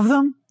 all of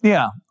them?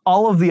 Yeah,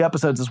 all of the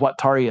episodes is what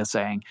Tari is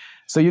saying.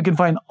 So you can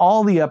find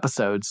all the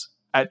episodes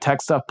at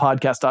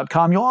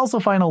TechStuffPodcast.com. You'll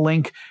also find a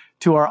link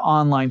to our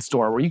online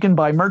store where you can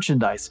buy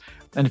merchandise.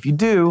 And if you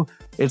do,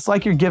 it's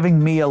like you're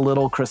giving me a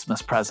little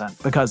Christmas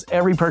present, because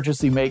every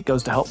purchase you make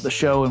goes to help the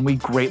show, and we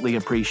greatly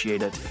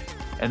appreciate it.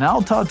 And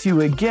I'll talk to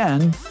you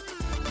again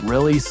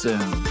really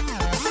soon.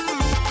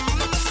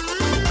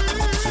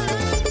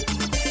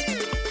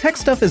 Tech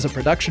Stuff is a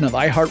production of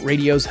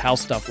iHeartRadio's How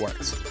Stuff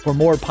Works. For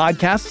more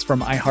podcasts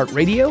from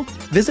iHeartRadio,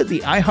 visit the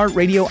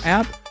iHeartRadio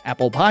app,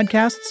 Apple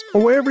Podcasts,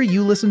 or wherever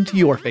you listen to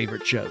your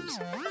favorite shows.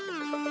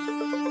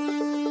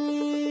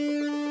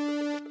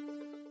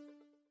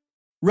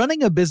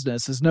 Running a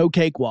business is no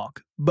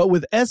cakewalk, but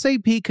with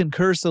SAP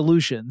Concur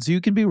Solutions,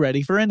 you can be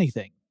ready for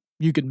anything.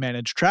 You can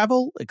manage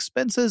travel,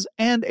 expenses,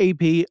 and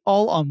AP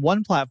all on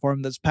one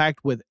platform that's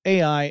packed with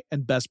AI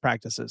and best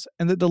practices,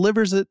 and that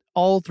delivers it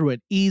all through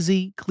an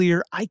easy,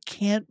 clear, I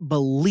can't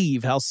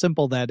believe how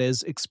simple that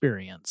is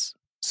experience.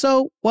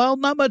 So, while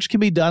not much can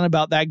be done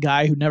about that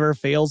guy who never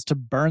fails to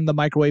burn the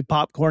microwave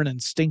popcorn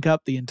and stink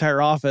up the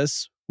entire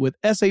office, with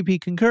SAP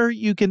Concur,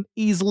 you can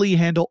easily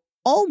handle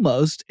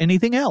almost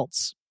anything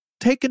else.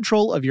 Take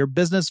control of your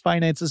business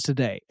finances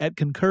today at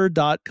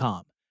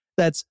Concur.com.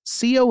 That's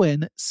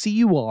CONCUR.com.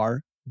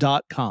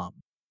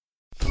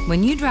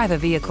 When you drive a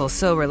vehicle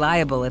so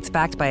reliable it's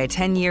backed by a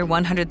 10-year,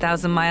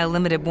 100,000-mile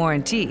limited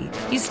warranty,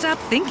 you stop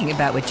thinking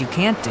about what you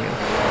can't do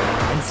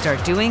and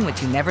start doing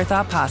what you never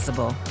thought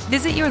possible.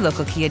 Visit your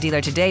local Kia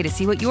dealer today to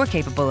see what you're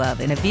capable of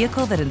in a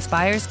vehicle that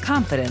inspires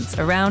confidence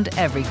around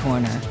every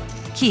corner.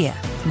 Kia,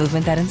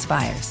 movement that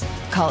inspires.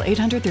 Call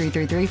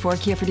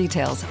 800-333-4KIA for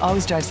details.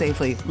 Always drive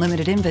safely.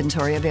 Limited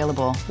inventory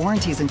available.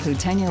 Warranties include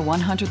 10-year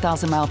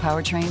 100,000-mile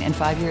powertrain and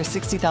 5-year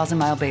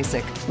 60,000-mile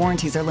basic.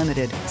 Warranties are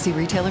limited. See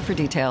retailer for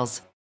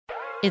details.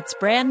 It's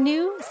brand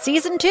new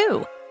Season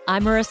 2.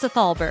 I'm Marissa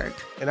Thalberg.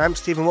 And I'm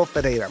Stephen Wolf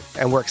Bedeta,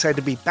 and we're excited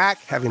to be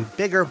back having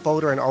bigger,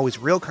 bolder, and always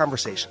real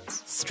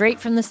conversations. Straight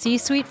from the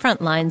C-suite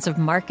front lines of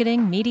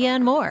marketing, media,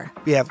 and more.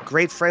 We have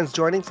great friends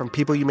joining from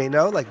people you may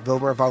know, like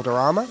Wilmer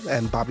Valderrama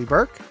and Bobby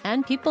Burke.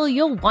 And people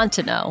you'll want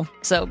to know.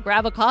 So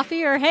grab a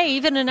coffee or, hey,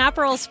 even an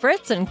Aperol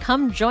Spritz and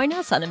come join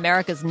us on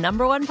America's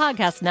 #1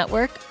 podcast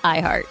network,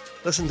 iHeart.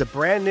 Listen to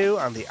Brand New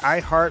on the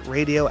iHeart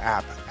Radio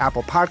app,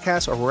 Apple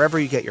Podcasts, or wherever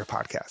you get your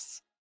podcasts.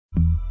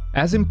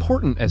 As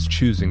important as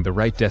choosing the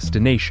right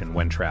destination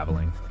when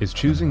traveling is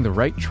choosing the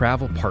right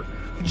travel partner.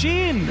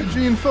 Gene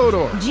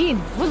Fodor. Gene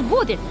was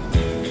good.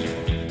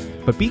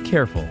 But be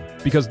careful,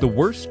 because the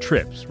worst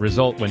trips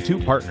result when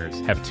two partners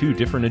have two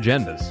different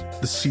agendas.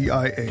 The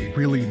CIA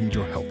really need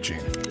your help, Gene.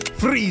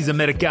 Freeze,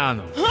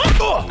 Americano.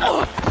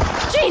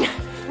 Gene,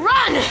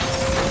 run!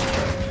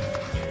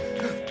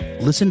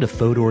 Listen to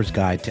Fodor's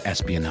Guide to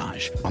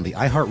Espionage on the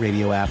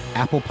iHeartRadio app,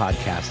 Apple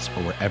Podcasts,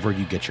 or wherever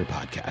you get your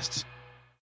podcasts.